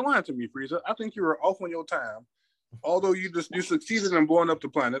think you're lying to me, Frieza. I think you were off on your time. Although you succeeded in blowing up the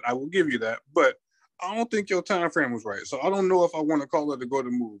planet, I will give you that. But I don't think your time frame was right. So I don't know if I want to call it a go to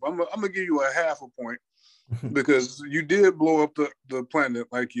move. I'm gonna give you a half a point because you did blow up the planet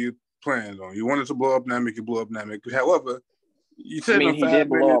like you planned on. You wanted to blow up Namek, you blew up Namek. However, you said he did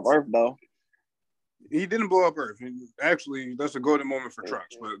blow up Earth though. He didn't blow up Earth. Actually, that's a golden moment for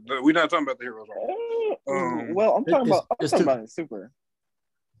Trunks. But we're not talking about the heroes. Well, I'm talking about in Super.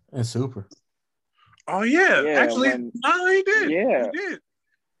 In Super. Oh yeah. Actually, he did. Yeah, he did.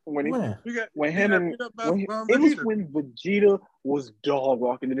 When Vegeta was dog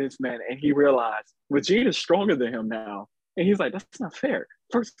walking to this man, and he realized Vegeta's stronger than him now, and he's like, "That's not fair.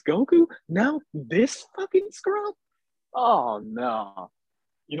 First Goku, now this fucking scrub." Oh no!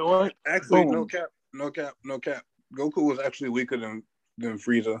 You know what? Actually, no cap. Goku was actually weaker than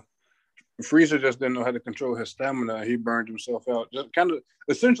Frieza. Frieza just didn't know how to control his stamina. He burned himself out. Just kind of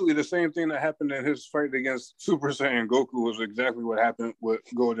essentially the same thing that happened in his fight against Super Saiyan Goku was exactly what happened with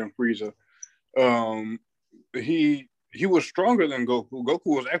Golden Frieza. He was stronger than Goku.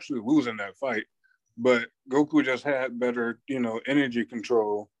 Goku was actually losing that fight, but Goku just had better, energy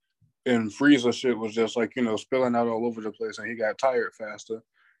control. And Frieza shit was just like, spilling out all over the place, and he got tired faster.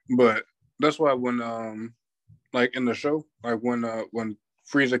 But that's why when like in the show, like when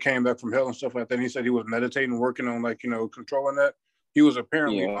Frieza came back from hell and stuff like that, and he said he was meditating, working on controlling that. He was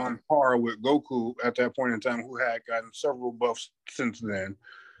apparently on par with Goku at that point in time, who had gotten several buffs since then.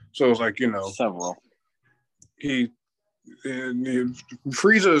 So it was like, several.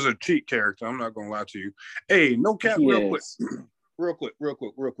 Frieza is a cheat character. I'm not gonna lie to you. Hey, no cap, real quick.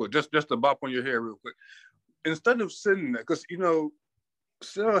 Just a bop on your hair, real quick. Instead of sitting there, because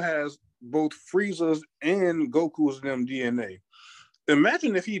Cell has both Frieza's and Goku's them DNA.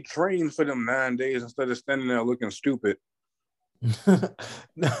 Imagine if he trained for them 9 days instead of standing there looking stupid.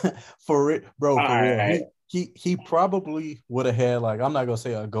 For it, bro. For real, he probably would have had I'm not gonna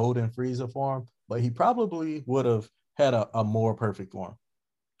say a golden Frieza form, but he probably would have had a more perfect form.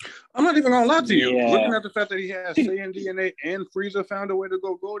 I'm not even gonna lie to you. Looking at the fact that he has Saiyan DNA and Frieza found a way to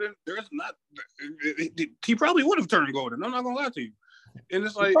go golden, there's not. He probably would have turned golden. I'm not gonna lie to you. And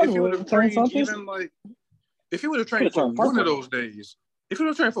it's like if he would have trained if he would have trained for one of those days,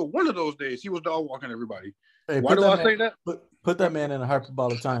 he was dog walking everybody. Hey, why do I say that? Put that man in a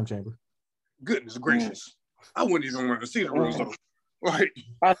hyperbolic time chamber. Goodness gracious. I wouldn't even want to see the result. Like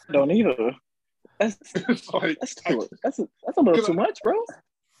I don't either. That's a little too much, bro.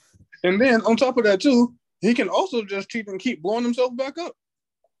 And then on top of that too, he can also just cheat and keep blowing himself back up.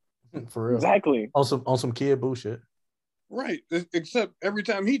 For real. Exactly. On some kid bullshit. Right. Except every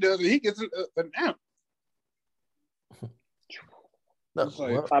time he does it, he gets an amp.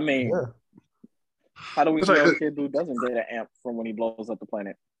 How do we know Kid Buu doesn't get an amp from when he blows up the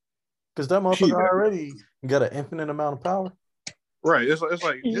planet? Because that motherfucker already got an infinite amount of power. Right. It's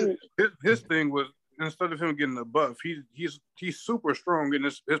like his thing was, instead of him getting a buff, he's super strong, and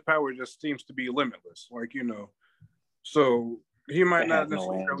his power just seems to be limitless. So he might not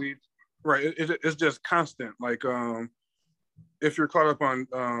necessarily. Right. It's just constant. Like if you're caught up on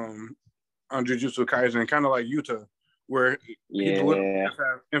Jujutsu Kaisen, kind of like Yuta, where he literally just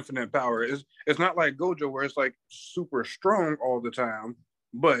has infinite power. It's not like Gojo where it's like super strong all the time,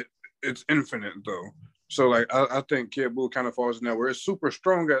 but it's infinite though. So I think Kid Buu kind of falls in that where it's super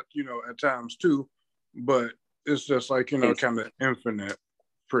strong at times too, but it's just kind of infinite.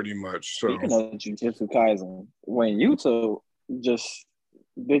 pretty much. So speaking of Jujutsu Kaisen, when Yuta just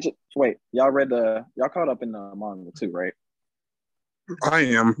y'all caught up in the manga too, right? I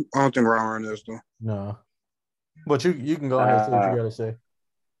am. I don't think Ryan is though. No. But you can go ahead and say what you gotta say.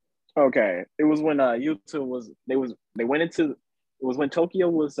 Okay. It was when Yuta they went into, it was when Tokyo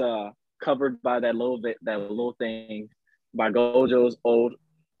was covered by that little thing by Gojo's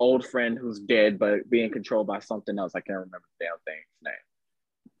old friend who's dead but being controlled by something else. I can't remember the damn thing's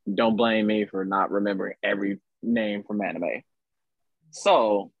name. Don't blame me for not remembering every name from anime.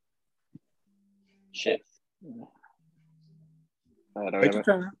 So shit. Take your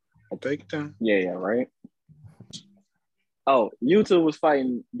time. Take your time. Yeah, right. Oh, Yuta was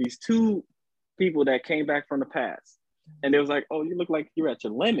fighting these two people that came back from the past. And it was like, oh, you look like you're at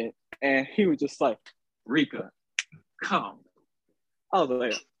your limit. And he was just like, Rika, come. I was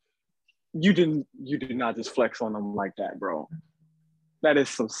like, you did not just flex on them like that, bro. That is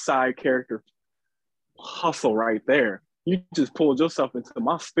some side character hustle right there. You just pulled yourself into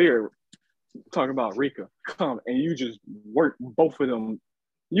my spirit talking about Rika, come, and you just worked both of them.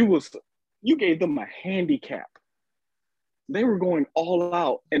 You gave them a handicap. They were going all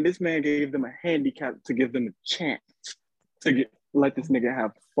out, and this man gave them a handicap to give them a chance to let this nigga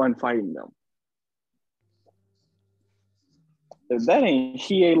have fun fighting them. If that ain't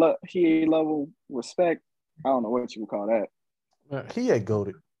Hiei level respect, I don't know what you would call that. He ain't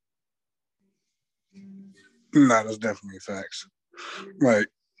goated. Nah, that's definitely facts. Like,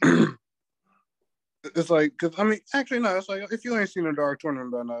 it's like, because I mean, actually, no, it's like, if you ain't seen a dark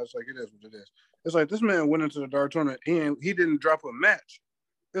tournament by now, it's like, it is what it is. It's like, this man went into the dark tournament and he didn't drop a match.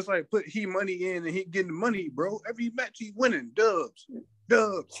 It's like, put money in and he getting money, bro. Every match he winning, dubs.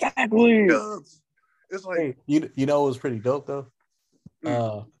 Exactly. Dubs. It's like, hey, you know, it was pretty dope though.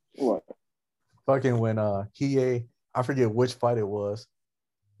 What? Fucking when Hiei, I forget which fight it was,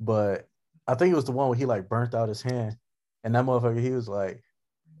 but I think it was the one where he like burnt out his hand, and that motherfucker, he was like,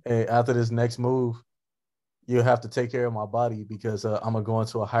 hey, after this next move, you'll have to take care of my body because I'm gonna go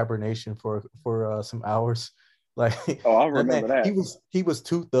into a hibernation for some hours. Like, oh, I remember that. He was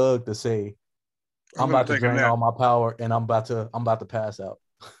too thug to say, I'm about to drain all my power and I'm about to pass out.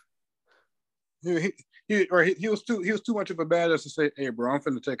 He was too much of a badass to say, hey, bro, I'm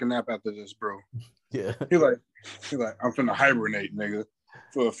finna take a nap after this, bro. Yeah. He like, I'm finna hibernate, nigga,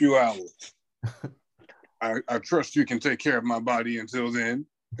 for a few hours. I trust you can take care of my body until then,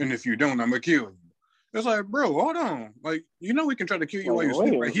 and if you don't, I'm gonna kill you. It's like, bro, hold on. Like, you know we can try to kill you while you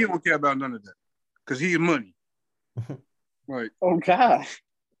sleep. Like, he don't care about none of that. Because he's money. Like, oh God.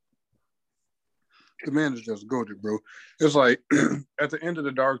 The man is just goated, bro. It's like at the end of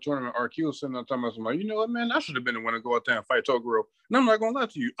the dark tournament, RQ was sitting there talking about something like, you know what, man, I should have been the one to go out there and fight Toguro. And I'm not gonna lie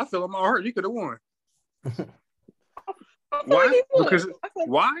to you. I feel in my heart he could have won. Why?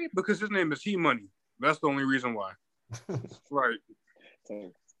 Why? Because his name is He Money. That's the only reason why. Right. His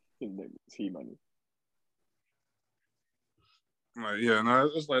name is He Money. Like, yeah, no,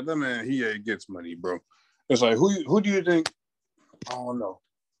 it's like that man, he gets money, bro. It's like who do you think? I don't know.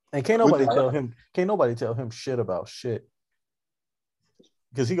 And can't nobody tell him shit about shit.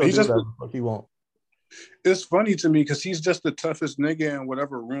 Because he gonna do whatever the fuck he won't. It's funny to me because he's just the toughest nigga in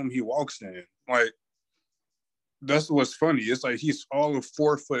whatever room he walks in. Like, that's what's funny. It's like he's all of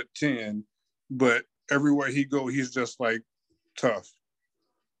 4'10", but everywhere he go, he's just like tough.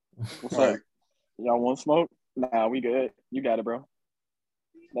 What's up? Y'all want smoke? Nah, we good. You got it, bro.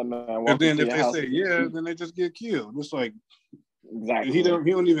 That man. And then if they say yeah, then they just get killed. It's like exactly. He don't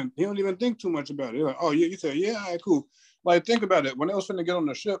even think too much about it. He's like, oh yeah, you said yeah, all right, cool. Like, think about it. When they was finna get on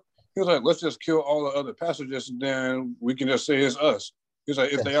the ship, he was like, let's just kill all the other passengers, and then we can just say it's us. He's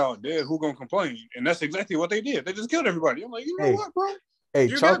like, if they all dead, who gonna complain? And that's exactly what they did. They just killed everybody. I'm like, you know what, bro? Hey,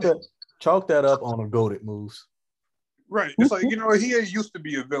 chalk that up on a goated moves. Right. It's like, you know, he used to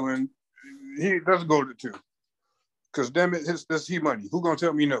be a villain. He does goated too. Because damn it, that's He Money. Who gonna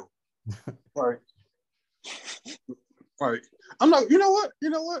tell me no? Like, I'm not. You know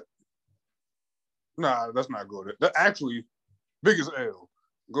what? Nah, that's not good. That actually, biggest L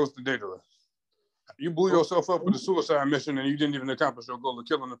goes to Daedalus. You blew yourself up with a suicide mission and you didn't even accomplish your goal of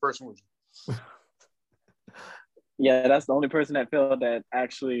killing the person with you. Yeah, that's the only person that felt that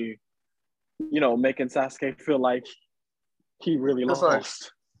actually, making Sasuke feel like he really lost. Like,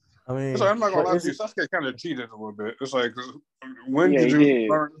 I mean, I'm not gonna lie to you. Sasuke kind of cheated a little bit. It's like, when did you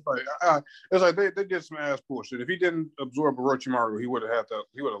learn? It's like they did some ass bullshit. If he didn't absorb Orochimaru, he would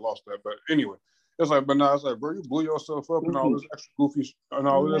have lost that. But anyway, it's like, but now it's like, bro, you blew yourself up and all this extra goofy and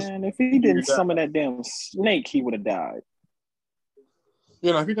all this. Man, if he didn't summon that damn snake, he would have died.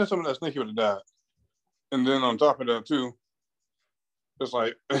 Yeah, if he didn't summon that snake, he would have died. And then on top of that too, It's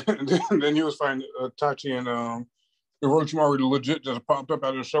like, and then he was fighting Tachi and Orochimaru legit just popped up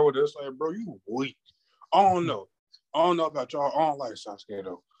out of the shoulder. It's like, bro, you weak. I don't know. I don't know about y'all. I don't like Sasuke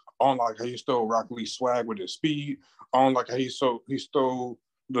though. I don't like how he stole Rock Lee's swag with his speed. I don't like how he stole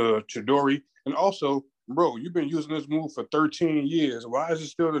the Chidori. And also, bro, you've been using this move for 13 years. Why is it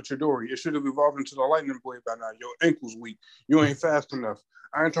still the Chidori? It should have evolved into the lightning blade by now. Your ankle's weak. You ain't fast enough.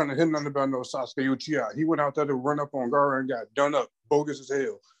 I ain't trying to hit nothing about no Sasuke Uchiha. He went out there to run up on Gaara and got done up, bogus as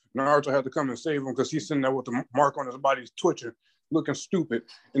hell. Naruto had to come and save him because he's sitting there with the mark on his body, twitching, looking stupid.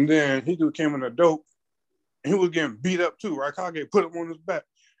 And then he came in a dope. He was getting beat up too. Raikage put him on his back.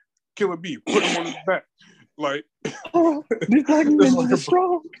 Killer Bee put him on his back. Like, these black ninjas are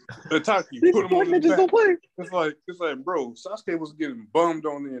strong. Itachi put him on his back. It's like, bro, Sasuke was getting bummed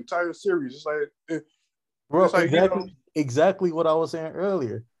on the entire series. It's like, bro, it's like, exactly what I was saying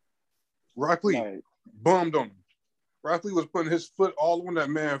earlier. Rock Lee bummed on him. Rock Lee was putting his foot all on that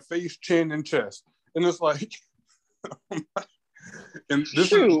man's face, chin, and chest, and it's like, and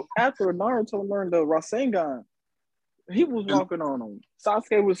after Naruto learned the Rasengan, he was walking on him.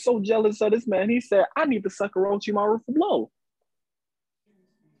 Sasuke was so jealous of this man. He said, "I need to suck Orochimaru for blow."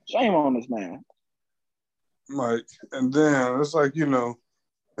 Shame on this man. Like, and then it's like, all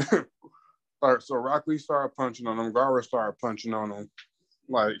right, so Rock Lee started punching on him. Gaara started punching on him.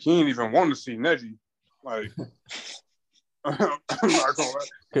 Like, he didn't even want to see Neji. Like, I'm not gonna lie.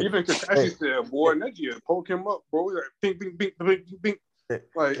 Even Kakashi said, "Boy, Neji poke him up, bro." He's like, "Bing, bing, bing, bing, bing."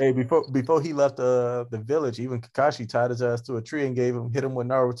 Like, hey, before he left the village, even Kakashi tied his ass to a tree and hit him with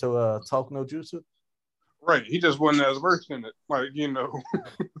Naruto talk no jutsu. Right, he just wasn't as versed in it. Like,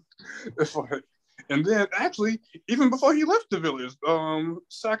 it's like, and then actually, even before he left the village,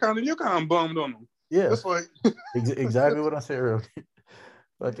 Sakon and Yukon bummed on him. Yeah, it's like exactly what I said earlier.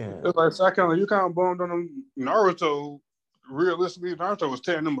 It's like Sakon and Yukon bummed on him. Naruto, realistically, Naruto was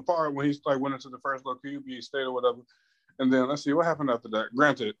tearing them apart when he went into the first little Kyuubi state or whatever. And then let's see what happened after that.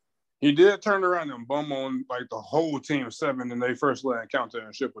 Granted, he did turn around and bum on like the whole team 7 in their first leg encounter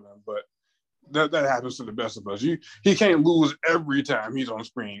and ship with them. But that happens to the best of us. He can't lose every time he's on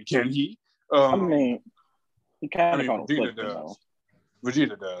screen, can he? He kind of Vegeta does.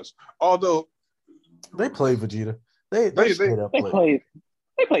 Vegeta does. Although they play Vegeta, they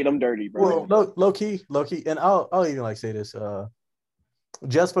played them dirty, bro. Well, low key, and I'll even say this.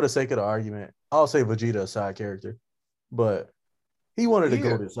 Just for the sake of the argument, I'll say Vegeta a side character. But he wanted to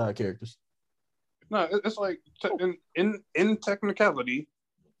go to side characters. No, it's like in technicality,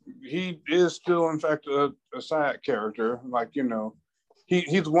 he is still in fact a side character. Like,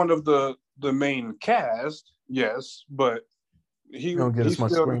 he's one of the main cast, yes, but he don't get as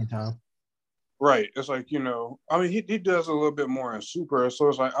much screen time. Right. It's like, he does a little bit more in Super. So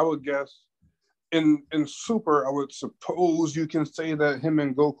it's like, I would guess in Super, I would suppose you can say that him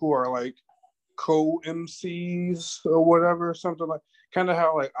and Goku are like co-MCs or whatever, something like kind of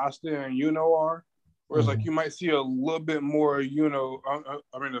how like Asta and Yuno are, whereas like you might see a little bit more of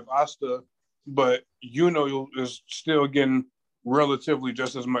Asta, but Yuno is still getting relatively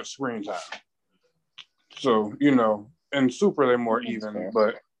just as much screen time. So in Super they're more even,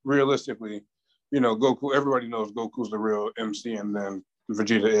 but realistically, Goku, everybody knows Goku's the real MC, and then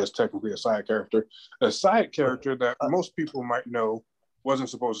Vegeta is technically a side character that most people might know wasn't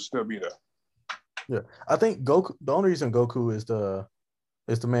supposed to still be there. Yeah, I think Goku. The only reason Goku is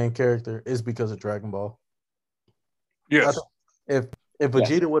the main character is because of Dragon Ball. Yes. If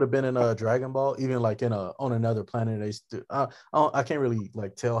Vegeta would have been in a Dragon Ball, even like on another planet, I can't really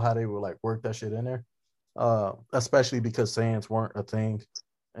like tell how they would like work that shit in there. Especially because Saiyans weren't a thing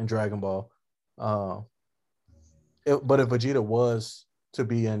in Dragon Ball. But if Vegeta was to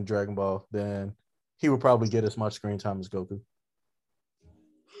be in Dragon Ball, then he would probably get as much screen time as Goku.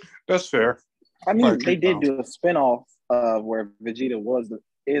 That's fair. I mean, they did do a spinoff where Vegeta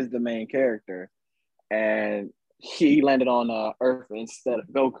is the main character, and he landed on Earth instead of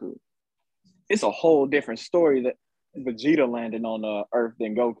Goku. It's a whole different story that Vegeta landed on Earth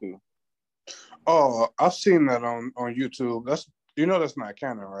than Goku. Oh, I've seen that on YouTube. That's not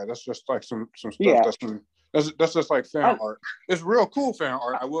canon, right? That's just like some stuff. Yeah. That's just like fan art. It's real cool fan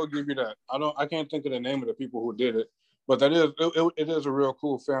art. I will give you that. I can't think of the name of the people who did it. But that it is a real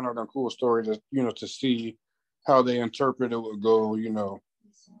cool fan art and cool story to see how they interpret it would go,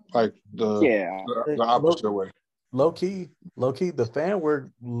 like the opposite way. Low key, the fan work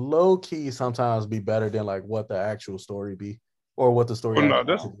low key sometimes be better than like what the actual story be or what the story be.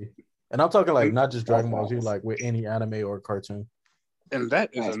 And I'm talking like not just Dragon Ball Z, like with any anime or cartoon. And that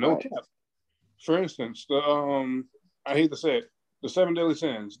is a no cap. For instance, I hate to say it, the 7 Deadly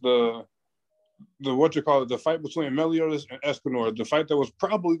Sins, the the fight between Meliodas and Escanor, the fight that was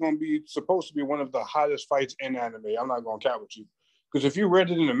probably going to be supposed to be one of the hottest fights in anime. I'm not going to count with you, because if you read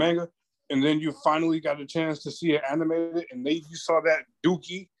it in the manga and then you finally got a chance to see it animated and you saw that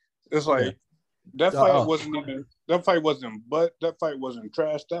dookie, it's like that fight wasn't even that fight wasn't that fight wasn't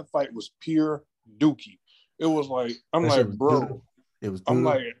trash. That fight was pure dookie. It was like I'm like, bro, good. It was good. I'm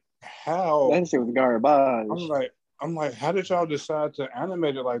like, how that shit was garbage. I'm like, how did y'all decide to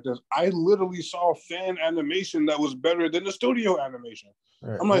animate it like this? I literally saw fan animation that was better than the studio animation.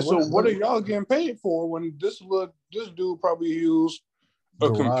 Right. I'm like, what are y'all getting paid for when this dude probably used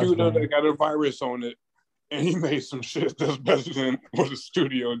a computer that got a virus on it, and he made some shit that's better than what the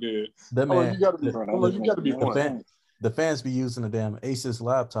studio did? That man, you gotta be honest. The fans be using a damn Asus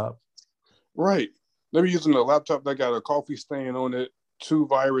laptop. Right. They be using a laptop that got a coffee stain on it, 2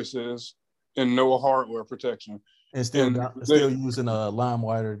 viruses, and no hardware protection. And still using a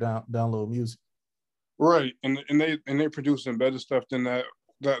LimeWire download music. Right. And they producing better stuff than that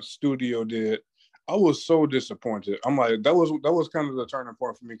studio did. I was so disappointed. I'm like, that was kind of the turning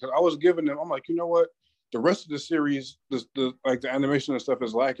point for me, because I was giving them, I'm like, you know what? The rest of the series, the animation and stuff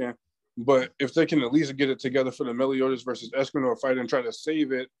is lacking. But if they can at least get it together for the Meliodas versus Escanor fight and try to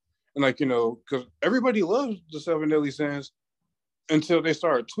save it, and because everybody loves the 7 Deadly Sins until they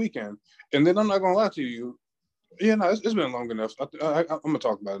start tweaking. And then I'm not gonna lie to you, it's been long enough. I'm gonna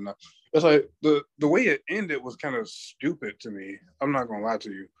talk about it now. It's like the way it ended was kind of stupid to me. I'm not gonna lie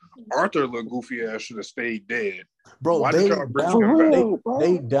to you. Arthur, little goofy ass, should have stayed dead. Bro, why did y'all bring him back?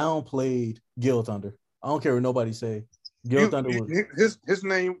 They downplayed Gil Thunder. I don't care what nobody say. Gil Thunder was his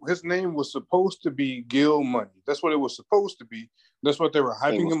name was supposed to be Gil Money. That's what it was supposed to be. That's what they were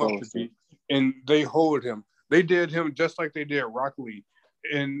hyping him up to be. And they hold him. They did him just like they did Rock Lee.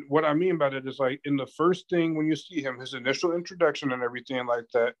 And what I mean by that is, like, in the first thing when you see him, his initial introduction and everything like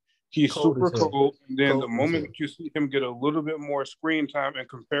that, he's super cold. And then the moment that you see him get a little bit more screen time and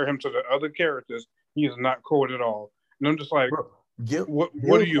compare him to the other characters, he is not cold at all. And I'm just like,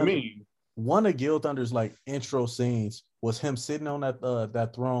 what do you mean? One of Gil Thunder's like intro scenes was him sitting on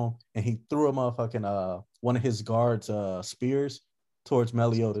that throne, and he threw a motherfucking one of his guards spears towards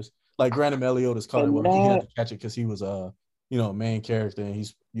Meliodas. Like, granted, Meliodas caught it, he had to catch it because he was main character, and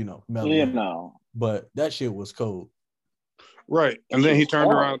he's Meliodas. But that shit was cold. Right. And then he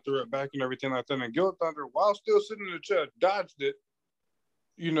turned around and threw it back and everything like that. And Gil Thunder, while still sitting in the chair, dodged it,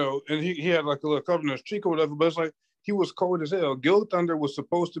 and he had like a little cover in his cheek or whatever, but it's like he was cold as hell. Gil Thunder was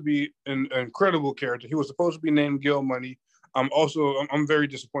supposed to be an incredible character. He was supposed to be named Gil Money. I'm very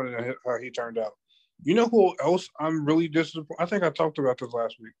disappointed in how he turned out. You know who else I'm really disappointed? I think I talked about this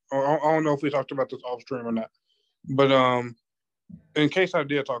last week. I don't know if we talked about this off stream or not. But in case I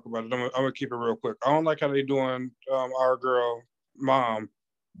did talk about it, I'm gonna keep it real quick. I don't like how they doing our girl Mom,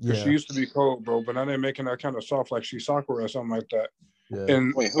 because she used to be cold, bro, but now they're making her kind of soft, like she's Sakura or something like that. Yeah.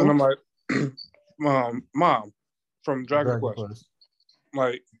 And I'm like, Mom from Dragon Quest.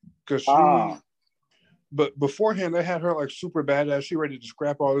 Like, because she, but beforehand they had her like super badass. She ready to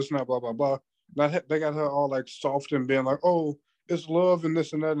scrap all this and that, blah blah blah. They got her all like soft and being like, oh, it's love and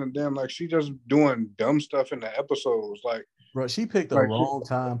this and that, and then like she just doing dumb stuff in the episodes. Like, bro, she picked the wrong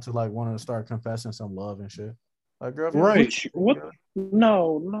time to like want to start confessing some love and shit. Like, girl, right? What?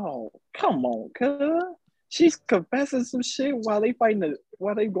 No, come on, cuz she's confessing some shit while they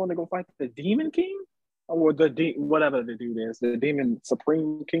going to go fight the Demon King, or whatever the dude is, the Demon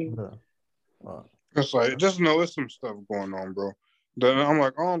Supreme King. It's like, just know it's some stuff going on, bro. I'm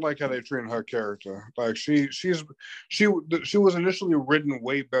like, I don't like how they treating her character. Like, she was initially written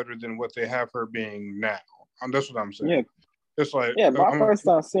way better than what they have her being now. That's what I'm saying. Yeah. It's like, my first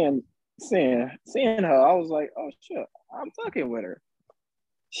time seeing her, I was like, oh shit, I'm fucking with her.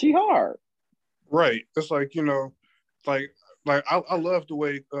 She hard. Right. It's like, I love the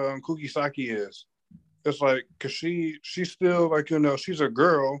way Kugisaki is. It's like, cause she's still like, she's a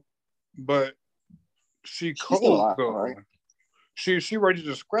girl, but she's cold though. Right? She ready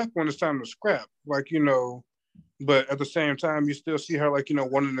to scrap when it's time to scrap. Like, but at the same time, you still see her like,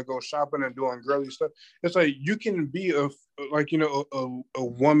 wanting to go shopping and doing girly stuff. It's like, you can be a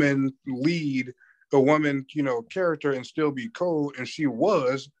woman lead, a woman, character and still be cold. And she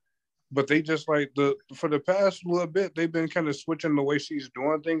was, but they just like for the past little bit, they've been kind of switching the way she's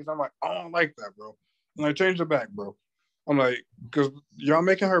doing things. I'm like, I don't like that, bro. I'm like, change it back, bro. I'm like, because y'all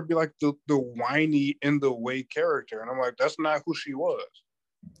making her be like the whiny in the way character. And I'm like, that's not who she was.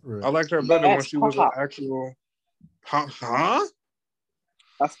 Right. I liked her better when she was an actual... Huh?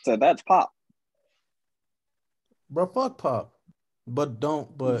 I said, that's Pop. Bro, fuck Pop. But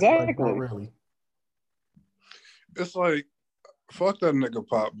exactly. Like, not really. It's like, fuck that nigga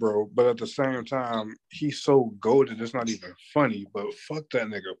Pop, bro. But at the same time, he's so goated, it's not even funny. But fuck that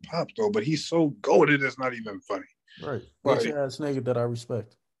nigga Pop, though. But he's so goated, it's not even funny. Right. Like, Bitch ass nigga that I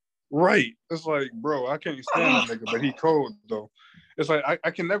respect. right. It's like, bro, I can't stand that nigga, but he cold, though. It's like,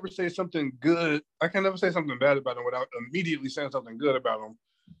 I can never say something good. I can never say something bad about him without immediately saying something good about him.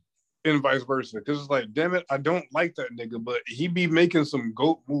 And vice versa. Because it's like, damn it, I don't like that nigga, but he be making some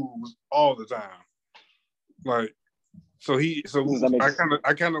GOAT moves all the time. Like, so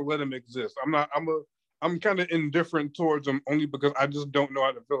I kind of let him exist. I'm kind of indifferent towards him only because I just don't know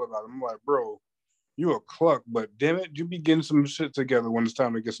how to feel about him. I'm like, bro, you a cluck, but damn it, you be getting some shit together when it's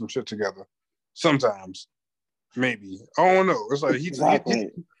time to get some shit together. Sometimes, maybe. I don't know. It's like he's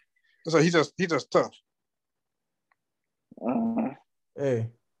just tough. Hey,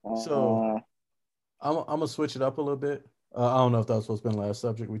 so I'm gonna switch it up a little bit. I don't know if that was supposed to be the last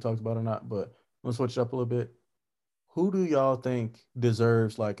subject we talked about or not, but I'm gonna switch it up a little bit. Who do y'all think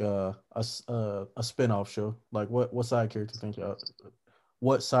deserves like a spinoff show? Like what side character think y'all?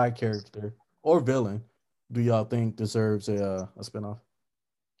 What side character or villain do y'all think deserves a spinoff?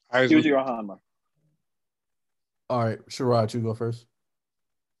 Yuji Ohama. All right, Sherard, you go first.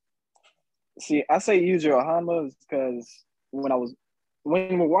 See, I say Yuji Ohama because when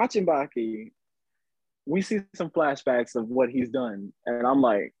we're watching Baki, we see some flashbacks of what he's done, and I'm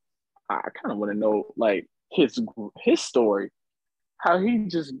like, I kind of want to know like his story, how he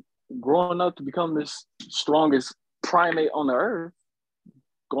just growing up to become this strongest primate on the earth,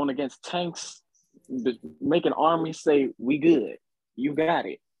 going against tanks, making armies say, "We good, you got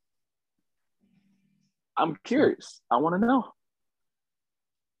it." I'm curious. I want to know.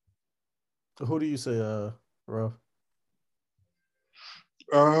 So who do you say, Ruff?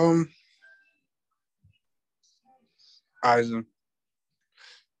 Eisen.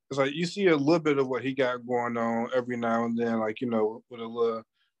 It's like you see a little bit of what he got going on every now and then, like, you know, with a little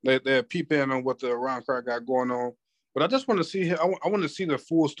they peep in on what the Iran crack got going on. But I just want to see him. I want to see the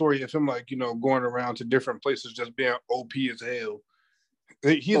full story of him, like, you know, going around to different places, just being OP as hell.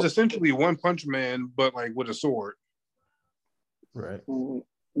 He's essentially One Punch Man, but like with a sword. Right.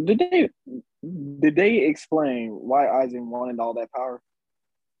 Did they explain why Eisen wanted all that power?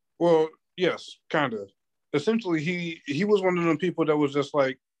 Well, yes, kind of. Essentially, he was one of them people that was just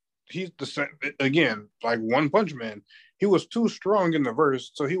like, he's the same again, like One Punch Man. He was too strong in the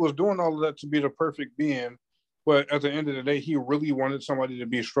verse, so he was doing all of that to be the perfect being. But at the end of the day, he really wanted somebody to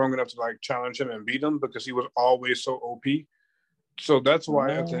be strong enough to like challenge him and beat him because he was always so OP. So that's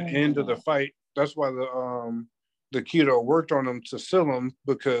why at the end of the fight, that's why the Kido worked on him to seal him,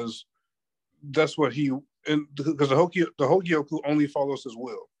 because that's what because the Hogyoku only follows his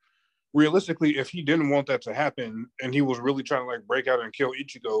will. Realistically, if he didn't want that to happen and he was really trying to like break out and kill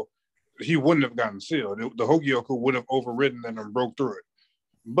Ichigo, he wouldn't have gotten sealed. The Hogyoku would have overridden them and broke through it.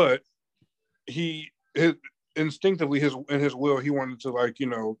 But instinctively, in his will, he wanted to, like, you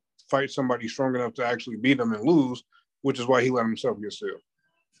know, fight somebody strong enough to actually beat him and lose, which is why he let himself get sealed.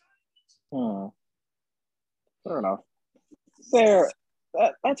 Fair enough. Fair.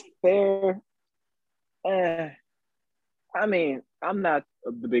 That's fair. I mean, I'm not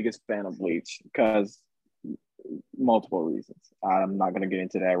the biggest fan of Bleach because multiple reasons. I'm not going to get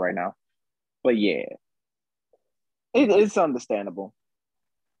into that right now. But yeah, it's understandable.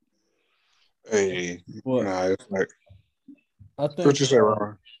 Hey, well, nah, it's like, I think what you say,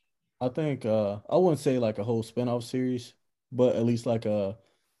 Ron? I think I wouldn't say like a whole spinoff series, but at least like I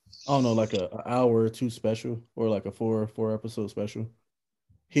don't know, like a hour or two special, or like a four episode special.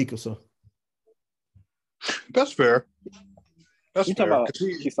 Hikusa. That's fair. That's you fair. talking about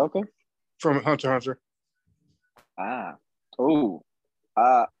Hisoka from Hunter x Hunter? I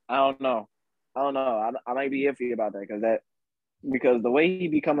don't know. I might be iffy about that because the way he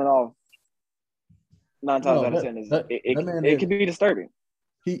be coming off 9 times out of 10 is it can be disturbing.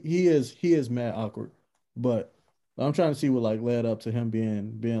 He is mad awkward, but I'm trying to see what like led up to him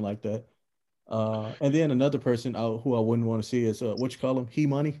being like that. And then another person who I wouldn't want to see is what you call him, He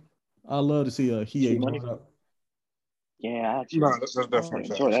Money. I love to see He Money. Yeah, no, that's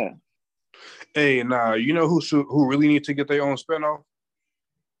definitely enjoy that. Hey, nah, you know who really need to get their own spinoff?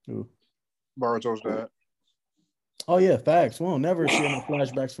 Who? Baruto's dad. Oh yeah, facts. We won't never see any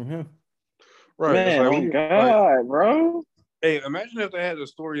flashbacks from him. Right. Man, like, God, bro. Hey, imagine if they had a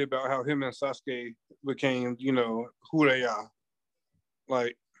story about how him and Sasuke became, you know, who they are.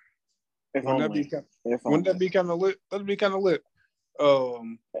 Like, wouldn't that be kind of lit? That'd be kind of lit.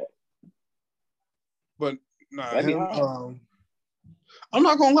 But nah, I'm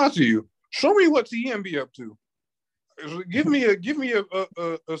not gonna lie to you. Show me what TM be up to. Give me a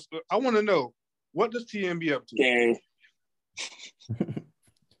I want to know, what does TM be up to? Okay.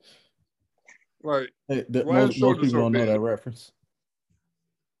 Like, Hey, why his most shoulders people so don't know big? that reference.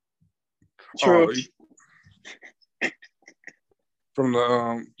 True. From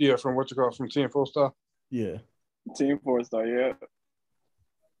the from what you call from Team Full Star. Yeah. Team 4-star, yeah.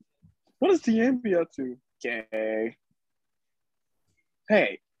 What is TM be up to? Okay.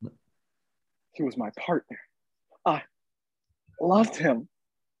 Hey, he was my partner. I loved him.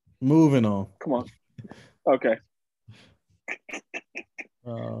 Moving on. Come on. Okay.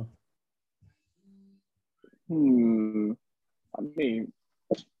 Uh, I mean,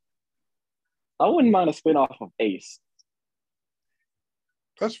 I wouldn't mind a spinoff of Ace.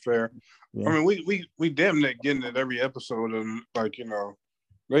 That's fair. yeah. I mean, we damn near getting it every episode, and like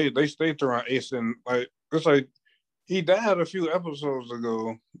they stay throwing Ace in. Like it's like he died a few episodes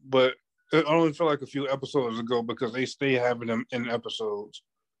ago, but it only feel like a few episodes ago because they stay having them in episodes.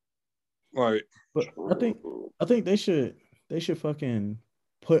 Like, But I think they should fucking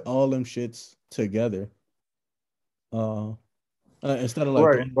put all them shits together. Instead of like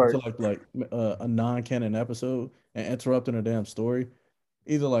right, throwing them right. into a non-canon episode and interrupting a damn story.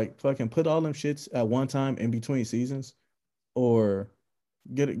 Either like fucking put all them shits at one time in between seasons, or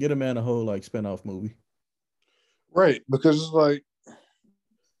get a man a whole like spinoff movie. Right, because it's like,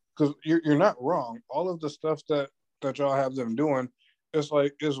 because you're not wrong. All of the stuff that y'all have them doing, it's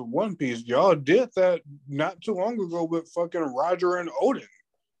like it's One Piece. Y'all did that not too long ago with fucking Roger and Odin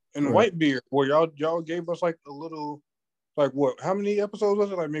and Right. Whitebeard, where y'all gave us like a little, like what? How many episodes was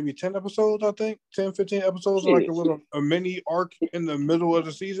it? Like maybe 10 episodes, I think, 10, 15 episodes, like a mini arc in the middle of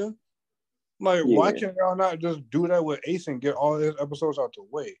the season. Like, why can't y'all not just do that with Ace and get all his episodes out the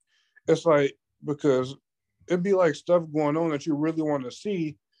way? It's like, because it'd be like stuff going on that you really want to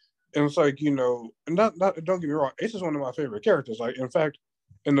see. And it's like, not don't get me wrong, Ace is one of my favorite characters. Like, in fact,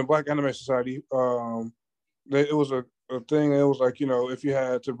 in the Black Anime Society, it was a thing. It was like, if you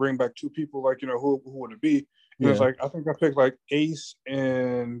had to bring back two people, like, who would it be? And it's like, I think I picked like Ace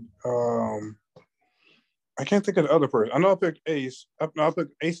and I can't think of the other person. I know I picked Ace. I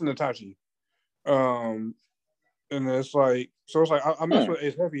picked Ace and Itachi. And it's like, so it's like I mess with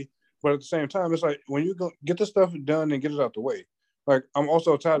Ace heavy, but at the same time, it's like when you go get the stuff done and get it out the way. Like, I'm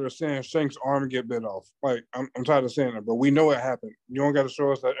also tired of seeing Shank's arm get bit off. Like, I'm tired of seeing it, but we know it happened. You don't got to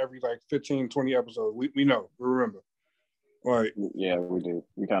show us that every like 15, 20 episodes. We know, we remember. Like, yeah, we do.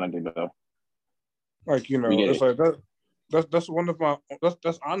 We kind of do though. Like, it's like that's one of my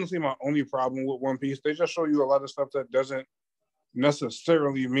that's honestly my only problem with One Piece. They just show you a lot of stuff that doesn't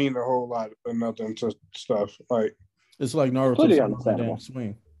necessarily mean a whole lot of nothing to stuff. Like, it's like Naruto understandable.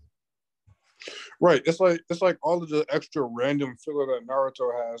 Swing. Right. It's like all of the extra random filler that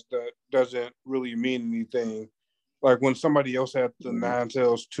Naruto has that doesn't really mean anything. Like when somebody else had the Nine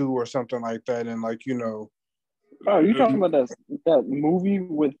Tails 2 or something like that, and like, Oh, you talking about that movie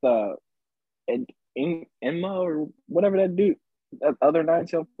with Emma or whatever that dude, that other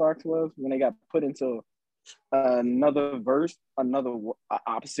Nine-Tailed Fox was, when they got put into another verse, another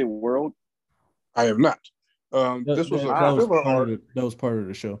opposite world? I have not. This was a filler arc. That was part of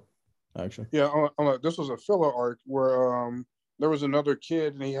the show, actually. Yeah, this was a filler arc where there was another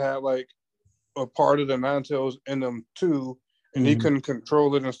kid and he had like a part of the Nine Tails in them too, and he couldn't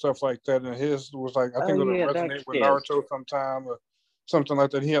control it and stuff like that. And his was like, I think it would resonate with Naruto sometime or something like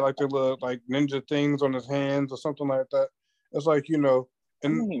that. He had like the little like ninja things on his hands or something like that. It's like,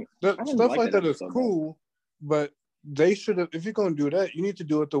 and stuff like that is cool, but they should have, if you're going to do that, you need to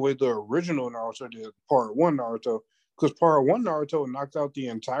do it the way the original Naruto did, Part 1 Naruto, because Part 1 Naruto knocked out the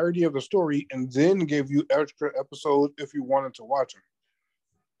entirety of the story and then gave you extra episodes if you wanted to watch them.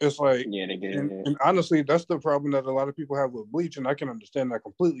 It's like, they did. And honestly, that's the problem that a lot of people have with Bleach, and I can understand that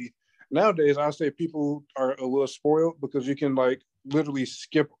completely. Nowadays, I say people are a little spoiled because you can like literally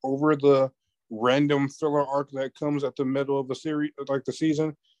skip over the random filler arc that comes at the middle of the series, like the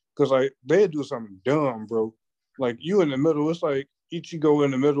season, because like they do something dumb, bro. Like you in the middle, it's like Ichigo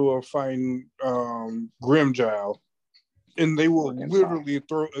in the middle of fighting Grimjow, and they will literally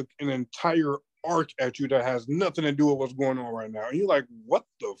throw an entire arc at you that has nothing to do with what's going on right now. And you're like, what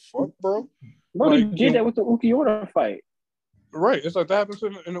the fuck, bro? Bro, like, you did that with the Ukiura fight. Right. It's like that happens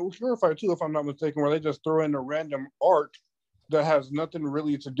in the Ukiura fight too, if I'm not mistaken, where they just throw in a random arc that has nothing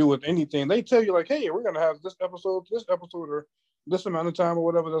really to do with anything. They tell you like, hey, we're going to have this episode, or this amount of time or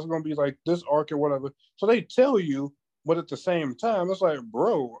whatever, that's going to be like this arc or whatever. So they tell you, but at the same time, it's like,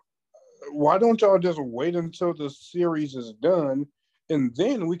 bro, why don't y'all just wait until the series is done and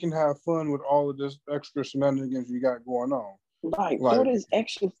then we can have fun with all of this extra shenanigans you got going on? Like throw this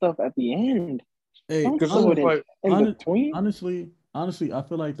extra stuff at the end. Hey, like, in between. Honestly, I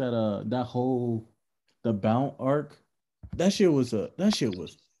feel like that whole the Bound arc that shit was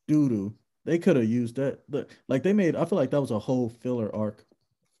doo doo. They could have used that. Like they made. I feel like that was a whole filler arc.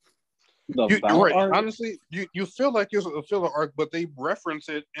 You're right. Arc? Honestly, you feel like it's a filler arc, but they reference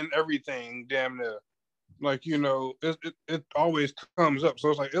it in everything. Damn near, like it always comes up. So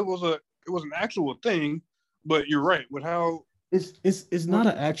it's like it was an actual thing, but you're right with how it's not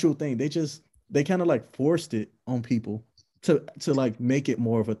an actual thing. They kind of like forced it on people to like make it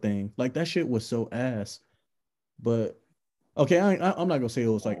more of a thing. Like that shit was so ass. But okay, I'm not gonna say it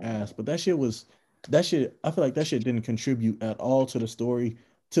was like ass, but that shit. I feel like that shit didn't contribute at all to the story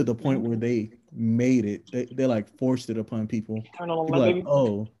to the point where they made it. They like forced it upon people. People like,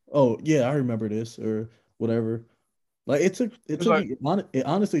 oh yeah, I remember this or whatever. Like it took me. It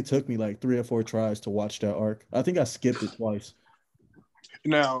honestly took me like 3 or 4 tries to watch that arc. I think I skipped it twice.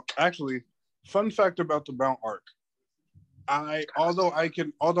 Now, actually, fun fact about the Bound arc. Although I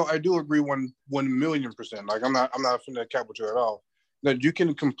do agree 1,000,000%. Like I'm not finna cap with you at all. That you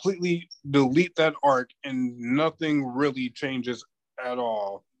can completely delete that arc and nothing really changes at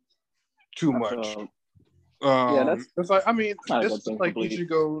all too much. It's like it's like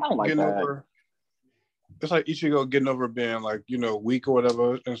Ichigo getting over. It's like Ichigo getting over being like weak or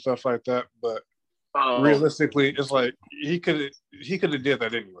whatever and stuff like that. But realistically, it's like he could have did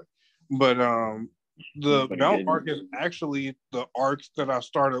that anyway. But the Mount arc is actually the arcs that I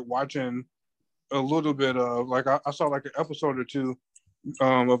started watching a little bit of. Like I saw like an episode or two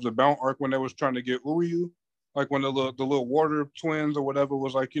of the Mount arc when they was trying to get Uryu, like when the little water twins or whatever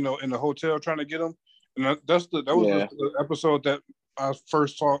was like in the hotel trying to get them, and that was the episode that I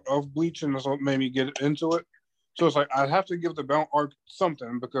first saw of Bleach, and that's what made me get into it. So it's like I have to give the Mount arc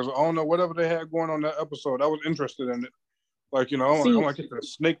something because I don't know whatever they had going on that episode. I was interested in it. Like, I'm like the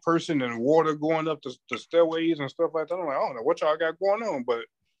snake person and water going up the stairways and stuff like that. I'm like, I don't know what y'all got going on, but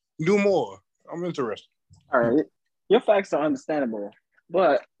do more. I'm interested. All right. Your facts are understandable.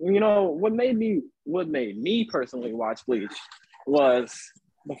 But, what made me personally watch Bleach was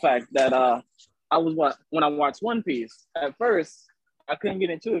the fact that when I watched One Piece, at first, I couldn't get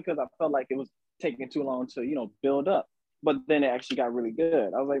into it because I felt like it was taking too long to, build up. But then it actually got really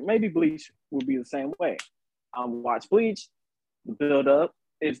good. I was like, maybe Bleach would be the same way. I watch Bleach. The build up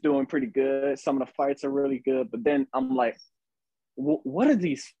is doing pretty good. Some of the fights are really good, but then I'm like, what are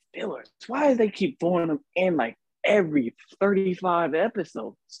these fillers? Why do they keep throwing them in like every 35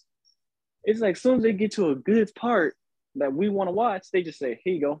 episodes? It's like as soon as they get to a good part that we want to watch, they just say,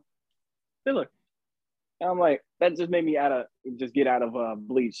 "Here you go, filler." And I'm like, that just made me get out of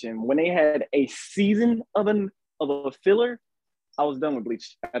Bleach. And when they had a season of a filler, I was done with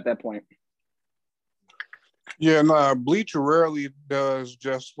Bleach at that point. Yeah, nah, Bleach rarely does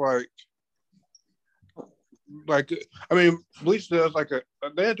just Bleach does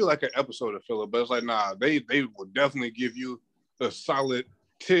they do like an episode of filler, but it's like, nah, they will definitely give you a solid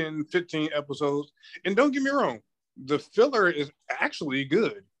 10, 15 episodes. And don't get me wrong, the filler is actually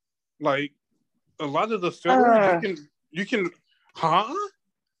good. Like a lot of the filler you can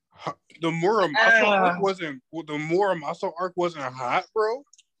the Muramasa arc wasn't hot, bro.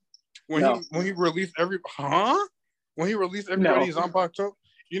 When he released everybody's Zanpakuto,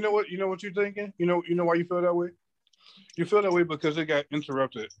 you know what you're thinking? You know why you feel that way? You feel that way because it got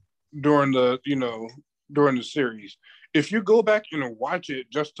interrupted during the series. If you go back and watch it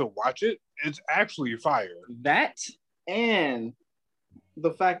just to watch it, it's actually fire. That and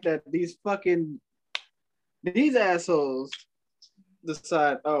the fact that these assholes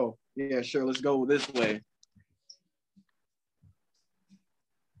decide, oh yeah, sure, let's go this way.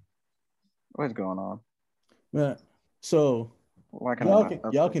 What's going on? Man, so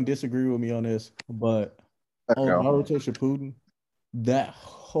y'all can disagree with me on this, but on Naruto Shippuden,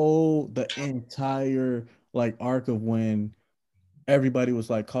 the entire like arc of when everybody was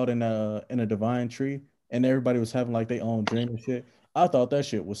like caught in a divine tree and everybody was having like their own dream and shit. I thought that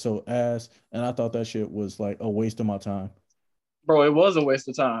shit was so ass, and I thought that shit was like a waste of my time. Bro, it was a waste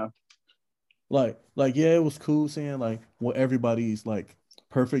of time. Like yeah, it was cool seeing like what everybody's like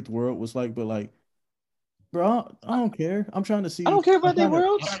perfect world was like, but like, bro, I don't care. I'm trying to see. I don't care about their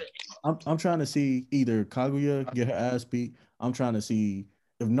worlds. I'm trying to see either Kaguya get her ass beat. I'm trying to see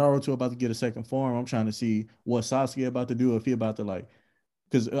if Naruto about to get a second form. I'm trying to see what Sasuke about to do, if he about to like,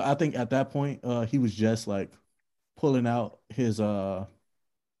 because I think at that point he was just like pulling out his perfect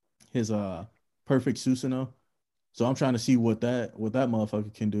Susanoo. So I'm trying to see what that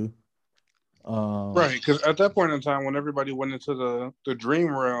motherfucker can do. Right, because at that point in time, when everybody went into the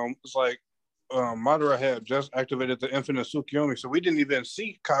dream realm, it's like Madara had just activated the infinite Tsukiyomi, so we didn't even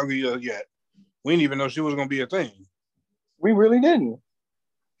see Kaguya yet. We didn't even know she was going to be a thing. We really didn't.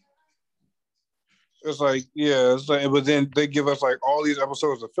 it's like, yeah, it's like, but then they give us like all these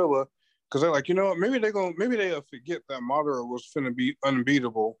episodes of filler because they're like, you know what, maybe they'll forget that Madara was finna be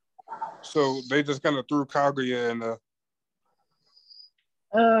unbeatable, so they just kind of threw Kaguya in the.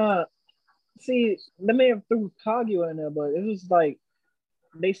 See, they may have threw Kaguya in there, but it was like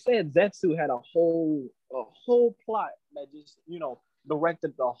they said Zetsu had a whole plot that just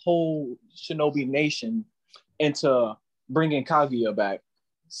directed the whole Shinobi Nation into bringing Kaguya back.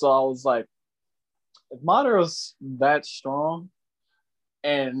 So I was like, if Madara's that strong,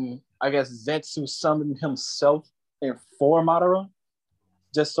 and I guess Zetsu summoned himself for Madara,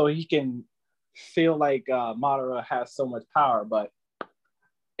 just so he can feel like Madara has so much power. But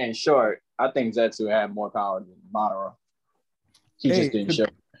in short, I think Zetsu had more power than Madara. He just didn't show.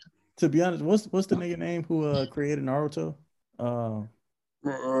 To be honest, what's the nigga name who created Naruto?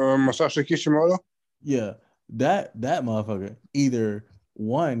 Masashi Kishimoto. Yeah, that motherfucker. Either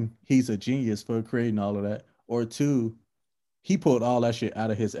one, he's a genius for creating all of that, or two, he pulled all that shit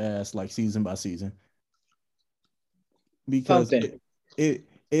out of his ass like season by season. Because it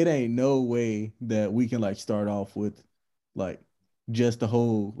ain't no way that we can like start off with like just the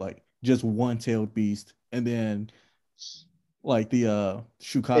whole like just one-tailed beast and then like the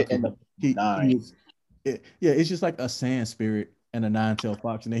Shukaku. It's just like a sand spirit and a nine-tailed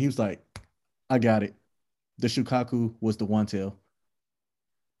fox, and then he was like, I got it. The Shukaku was the one tail.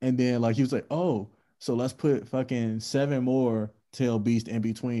 And then like he was like, oh, so let's put fucking 7 more tail beasts in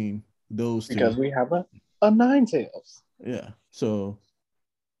between those two. Because we have a 9 tails. Yeah. So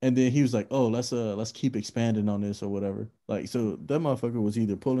and then he was like, oh, let's keep expanding on this or whatever. Like, so that motherfucker was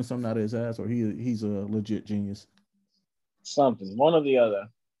either pulling something out of his ass or he's a legit genius. Something, one or the other.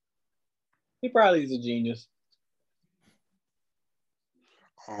 He probably is a genius.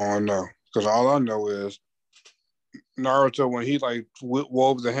 Oh no, because all I know is Naruto when he like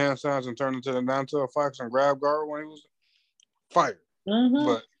wove the hand signs and turned into the nine-tailed fox and grabbed Gaara when he was fired. Mm-hmm.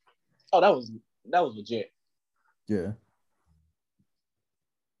 But that was legit. Yeah.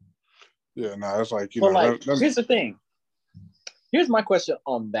 Yeah, no, it's like but like here's the thing. Here's my question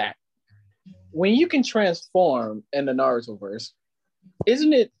on that. When you can transform in the Naruto verse,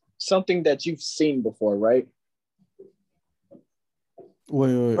 isn't it something that you've seen before, right?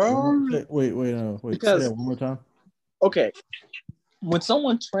 Wait. Because, say that one more time. Okay. When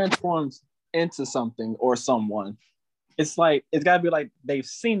someone transforms into something or someone, it's like it's gotta be like they've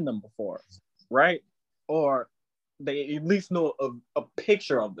seen them before, right? Or they at least know a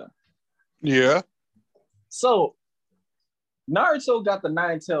picture of them. Yeah. So Naruto got the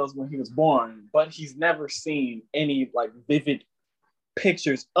 9 tails when he was born, but he's never seen any like vivid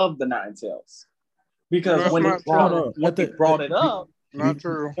pictures of the 9 tails. Because when he brought it up, not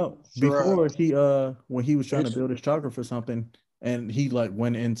true. No, before he when he was trying to build his chakra for something, and he like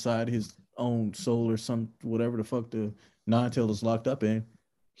went inside his own soul or some whatever the fuck the 9 tail is locked up in,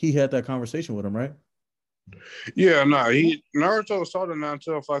 he had that conversation with him, right? Yeah, no, Naruto saw the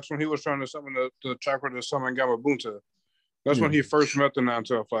 9-tailed fox when he was trying to summon the chakra to summon Gamabunta. That's when he first met the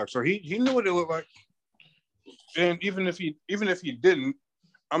 9-tailed fox. So he knew what it looked like. And even if he didn't,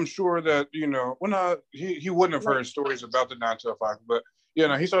 I'm sure that he wouldn't have heard stories about the 9-tailed fox. But yeah,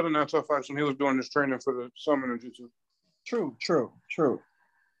 no, he saw the 9-tailed fox when he was doing this training for the summoning jutsu. True.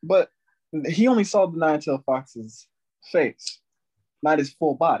 But he only saw the 9-tailed fox's face, not his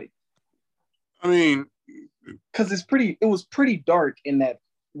full body. I mean, because it was pretty dark in that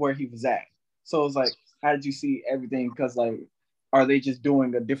where he was at. So it was like, how did you see everything? Because like, are they just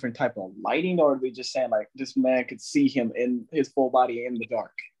doing a different type of lighting, or are they just saying like this man could see him in his full body in the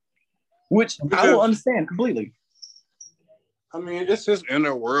dark? Which I will understand completely. I mean, it's his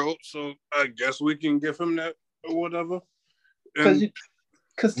inner world, so I guess we can give him that or whatever.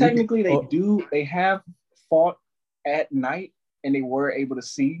 Because technically they have fought at night and they were able to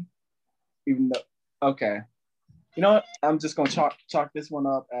see, even though. Okay. You know what? I'm just gonna chalk this one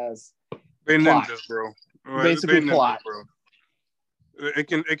up as they ninjas, bro. Right? Basically, they ninjas, plot, bro.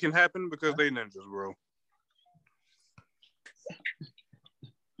 It can happen because they ninjas, bro.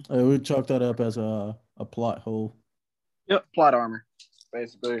 We chalk that up as a plot hole. Yep, plot armor,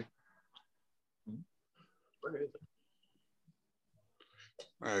 basically. Where is it?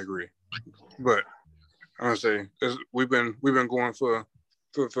 I agree, but I'm gonna say we've been going for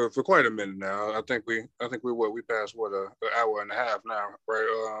quite a minute now. I think we passed an hour and a half now,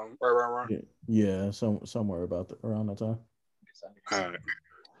 right? Yeah, somewhere around that time. All right.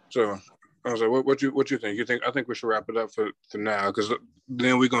 So I was like, what you think? I think we should wrap it up for now, because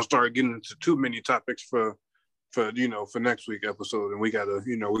then we're gonna start getting into too many topics for next week episode, and we gotta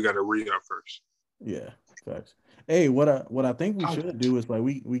re-up first. Yeah. Facts. Hey, what I think we should do is like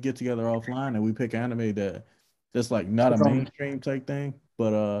we get together offline and we pick anime that's like not a mainstream type thing,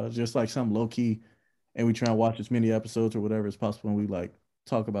 but just like some low key, and we try and watch as many episodes or whatever as possible, and we like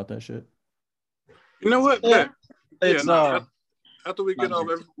talk about that shit. You know what? Yeah. It's After we get off,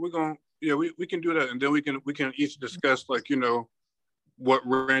 we're gonna we can do that, and then we can each discuss like what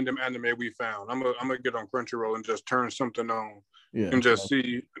random anime we found. I'm gonna get on Crunchyroll and just turn something on and just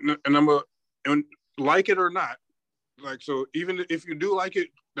see, and and like it or not. Like, so even if you do like it,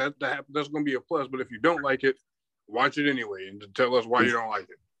 that's gonna be a plus. But if you don't like it, watch it anyway and tell us why you don't like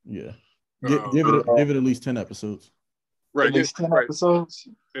it. Yeah, give it at least 10 episodes. Right, at least 10 episodes.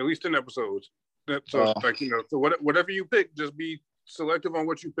 At least 10 episodes. So whatever you pick, just be selective on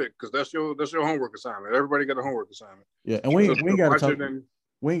what you pick, because that's your homework assignment. Everybody got a homework assignment. Yeah, and we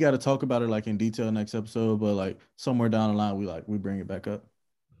ain't got to talk about it like in detail next episode, but like somewhere down the line we bring it back up.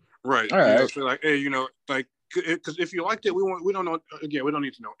 Right. All right. So like, hey, like, because if you liked it, we don't know. Again, we don't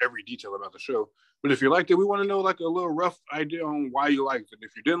need to know every detail about the show. But if you liked it, we want to know like a little rough idea on why you liked it.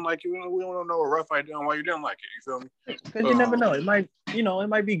 If you didn't like it, we want to know a rough idea on why you didn't like it. You feel me? Because you never know. It might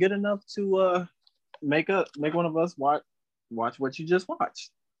be good enough to make one of us watch what you just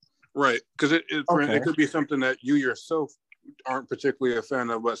watched. Right. Because it could be something that you yourself aren't particularly a fan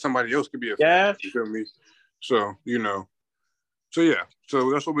of, but somebody else could be a fan. You feel me? So So yeah.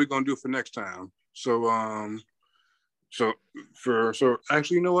 So that's what we're gonna do for next time. So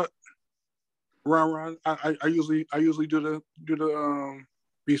actually, you know what? Ron, I usually do the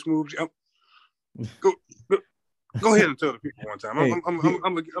Beast moves. Go ahead and tell the people one time. Hey, I'm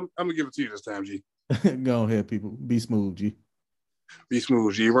gonna give it to you this time, G. Go ahead, people. Be smooth, G. Be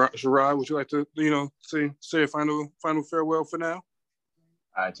smooth, G. Sherard, would you like to say a final farewell for now?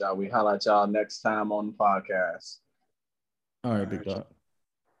 All right, y'all. We holla at y'all next time on the podcast. All right, big dog.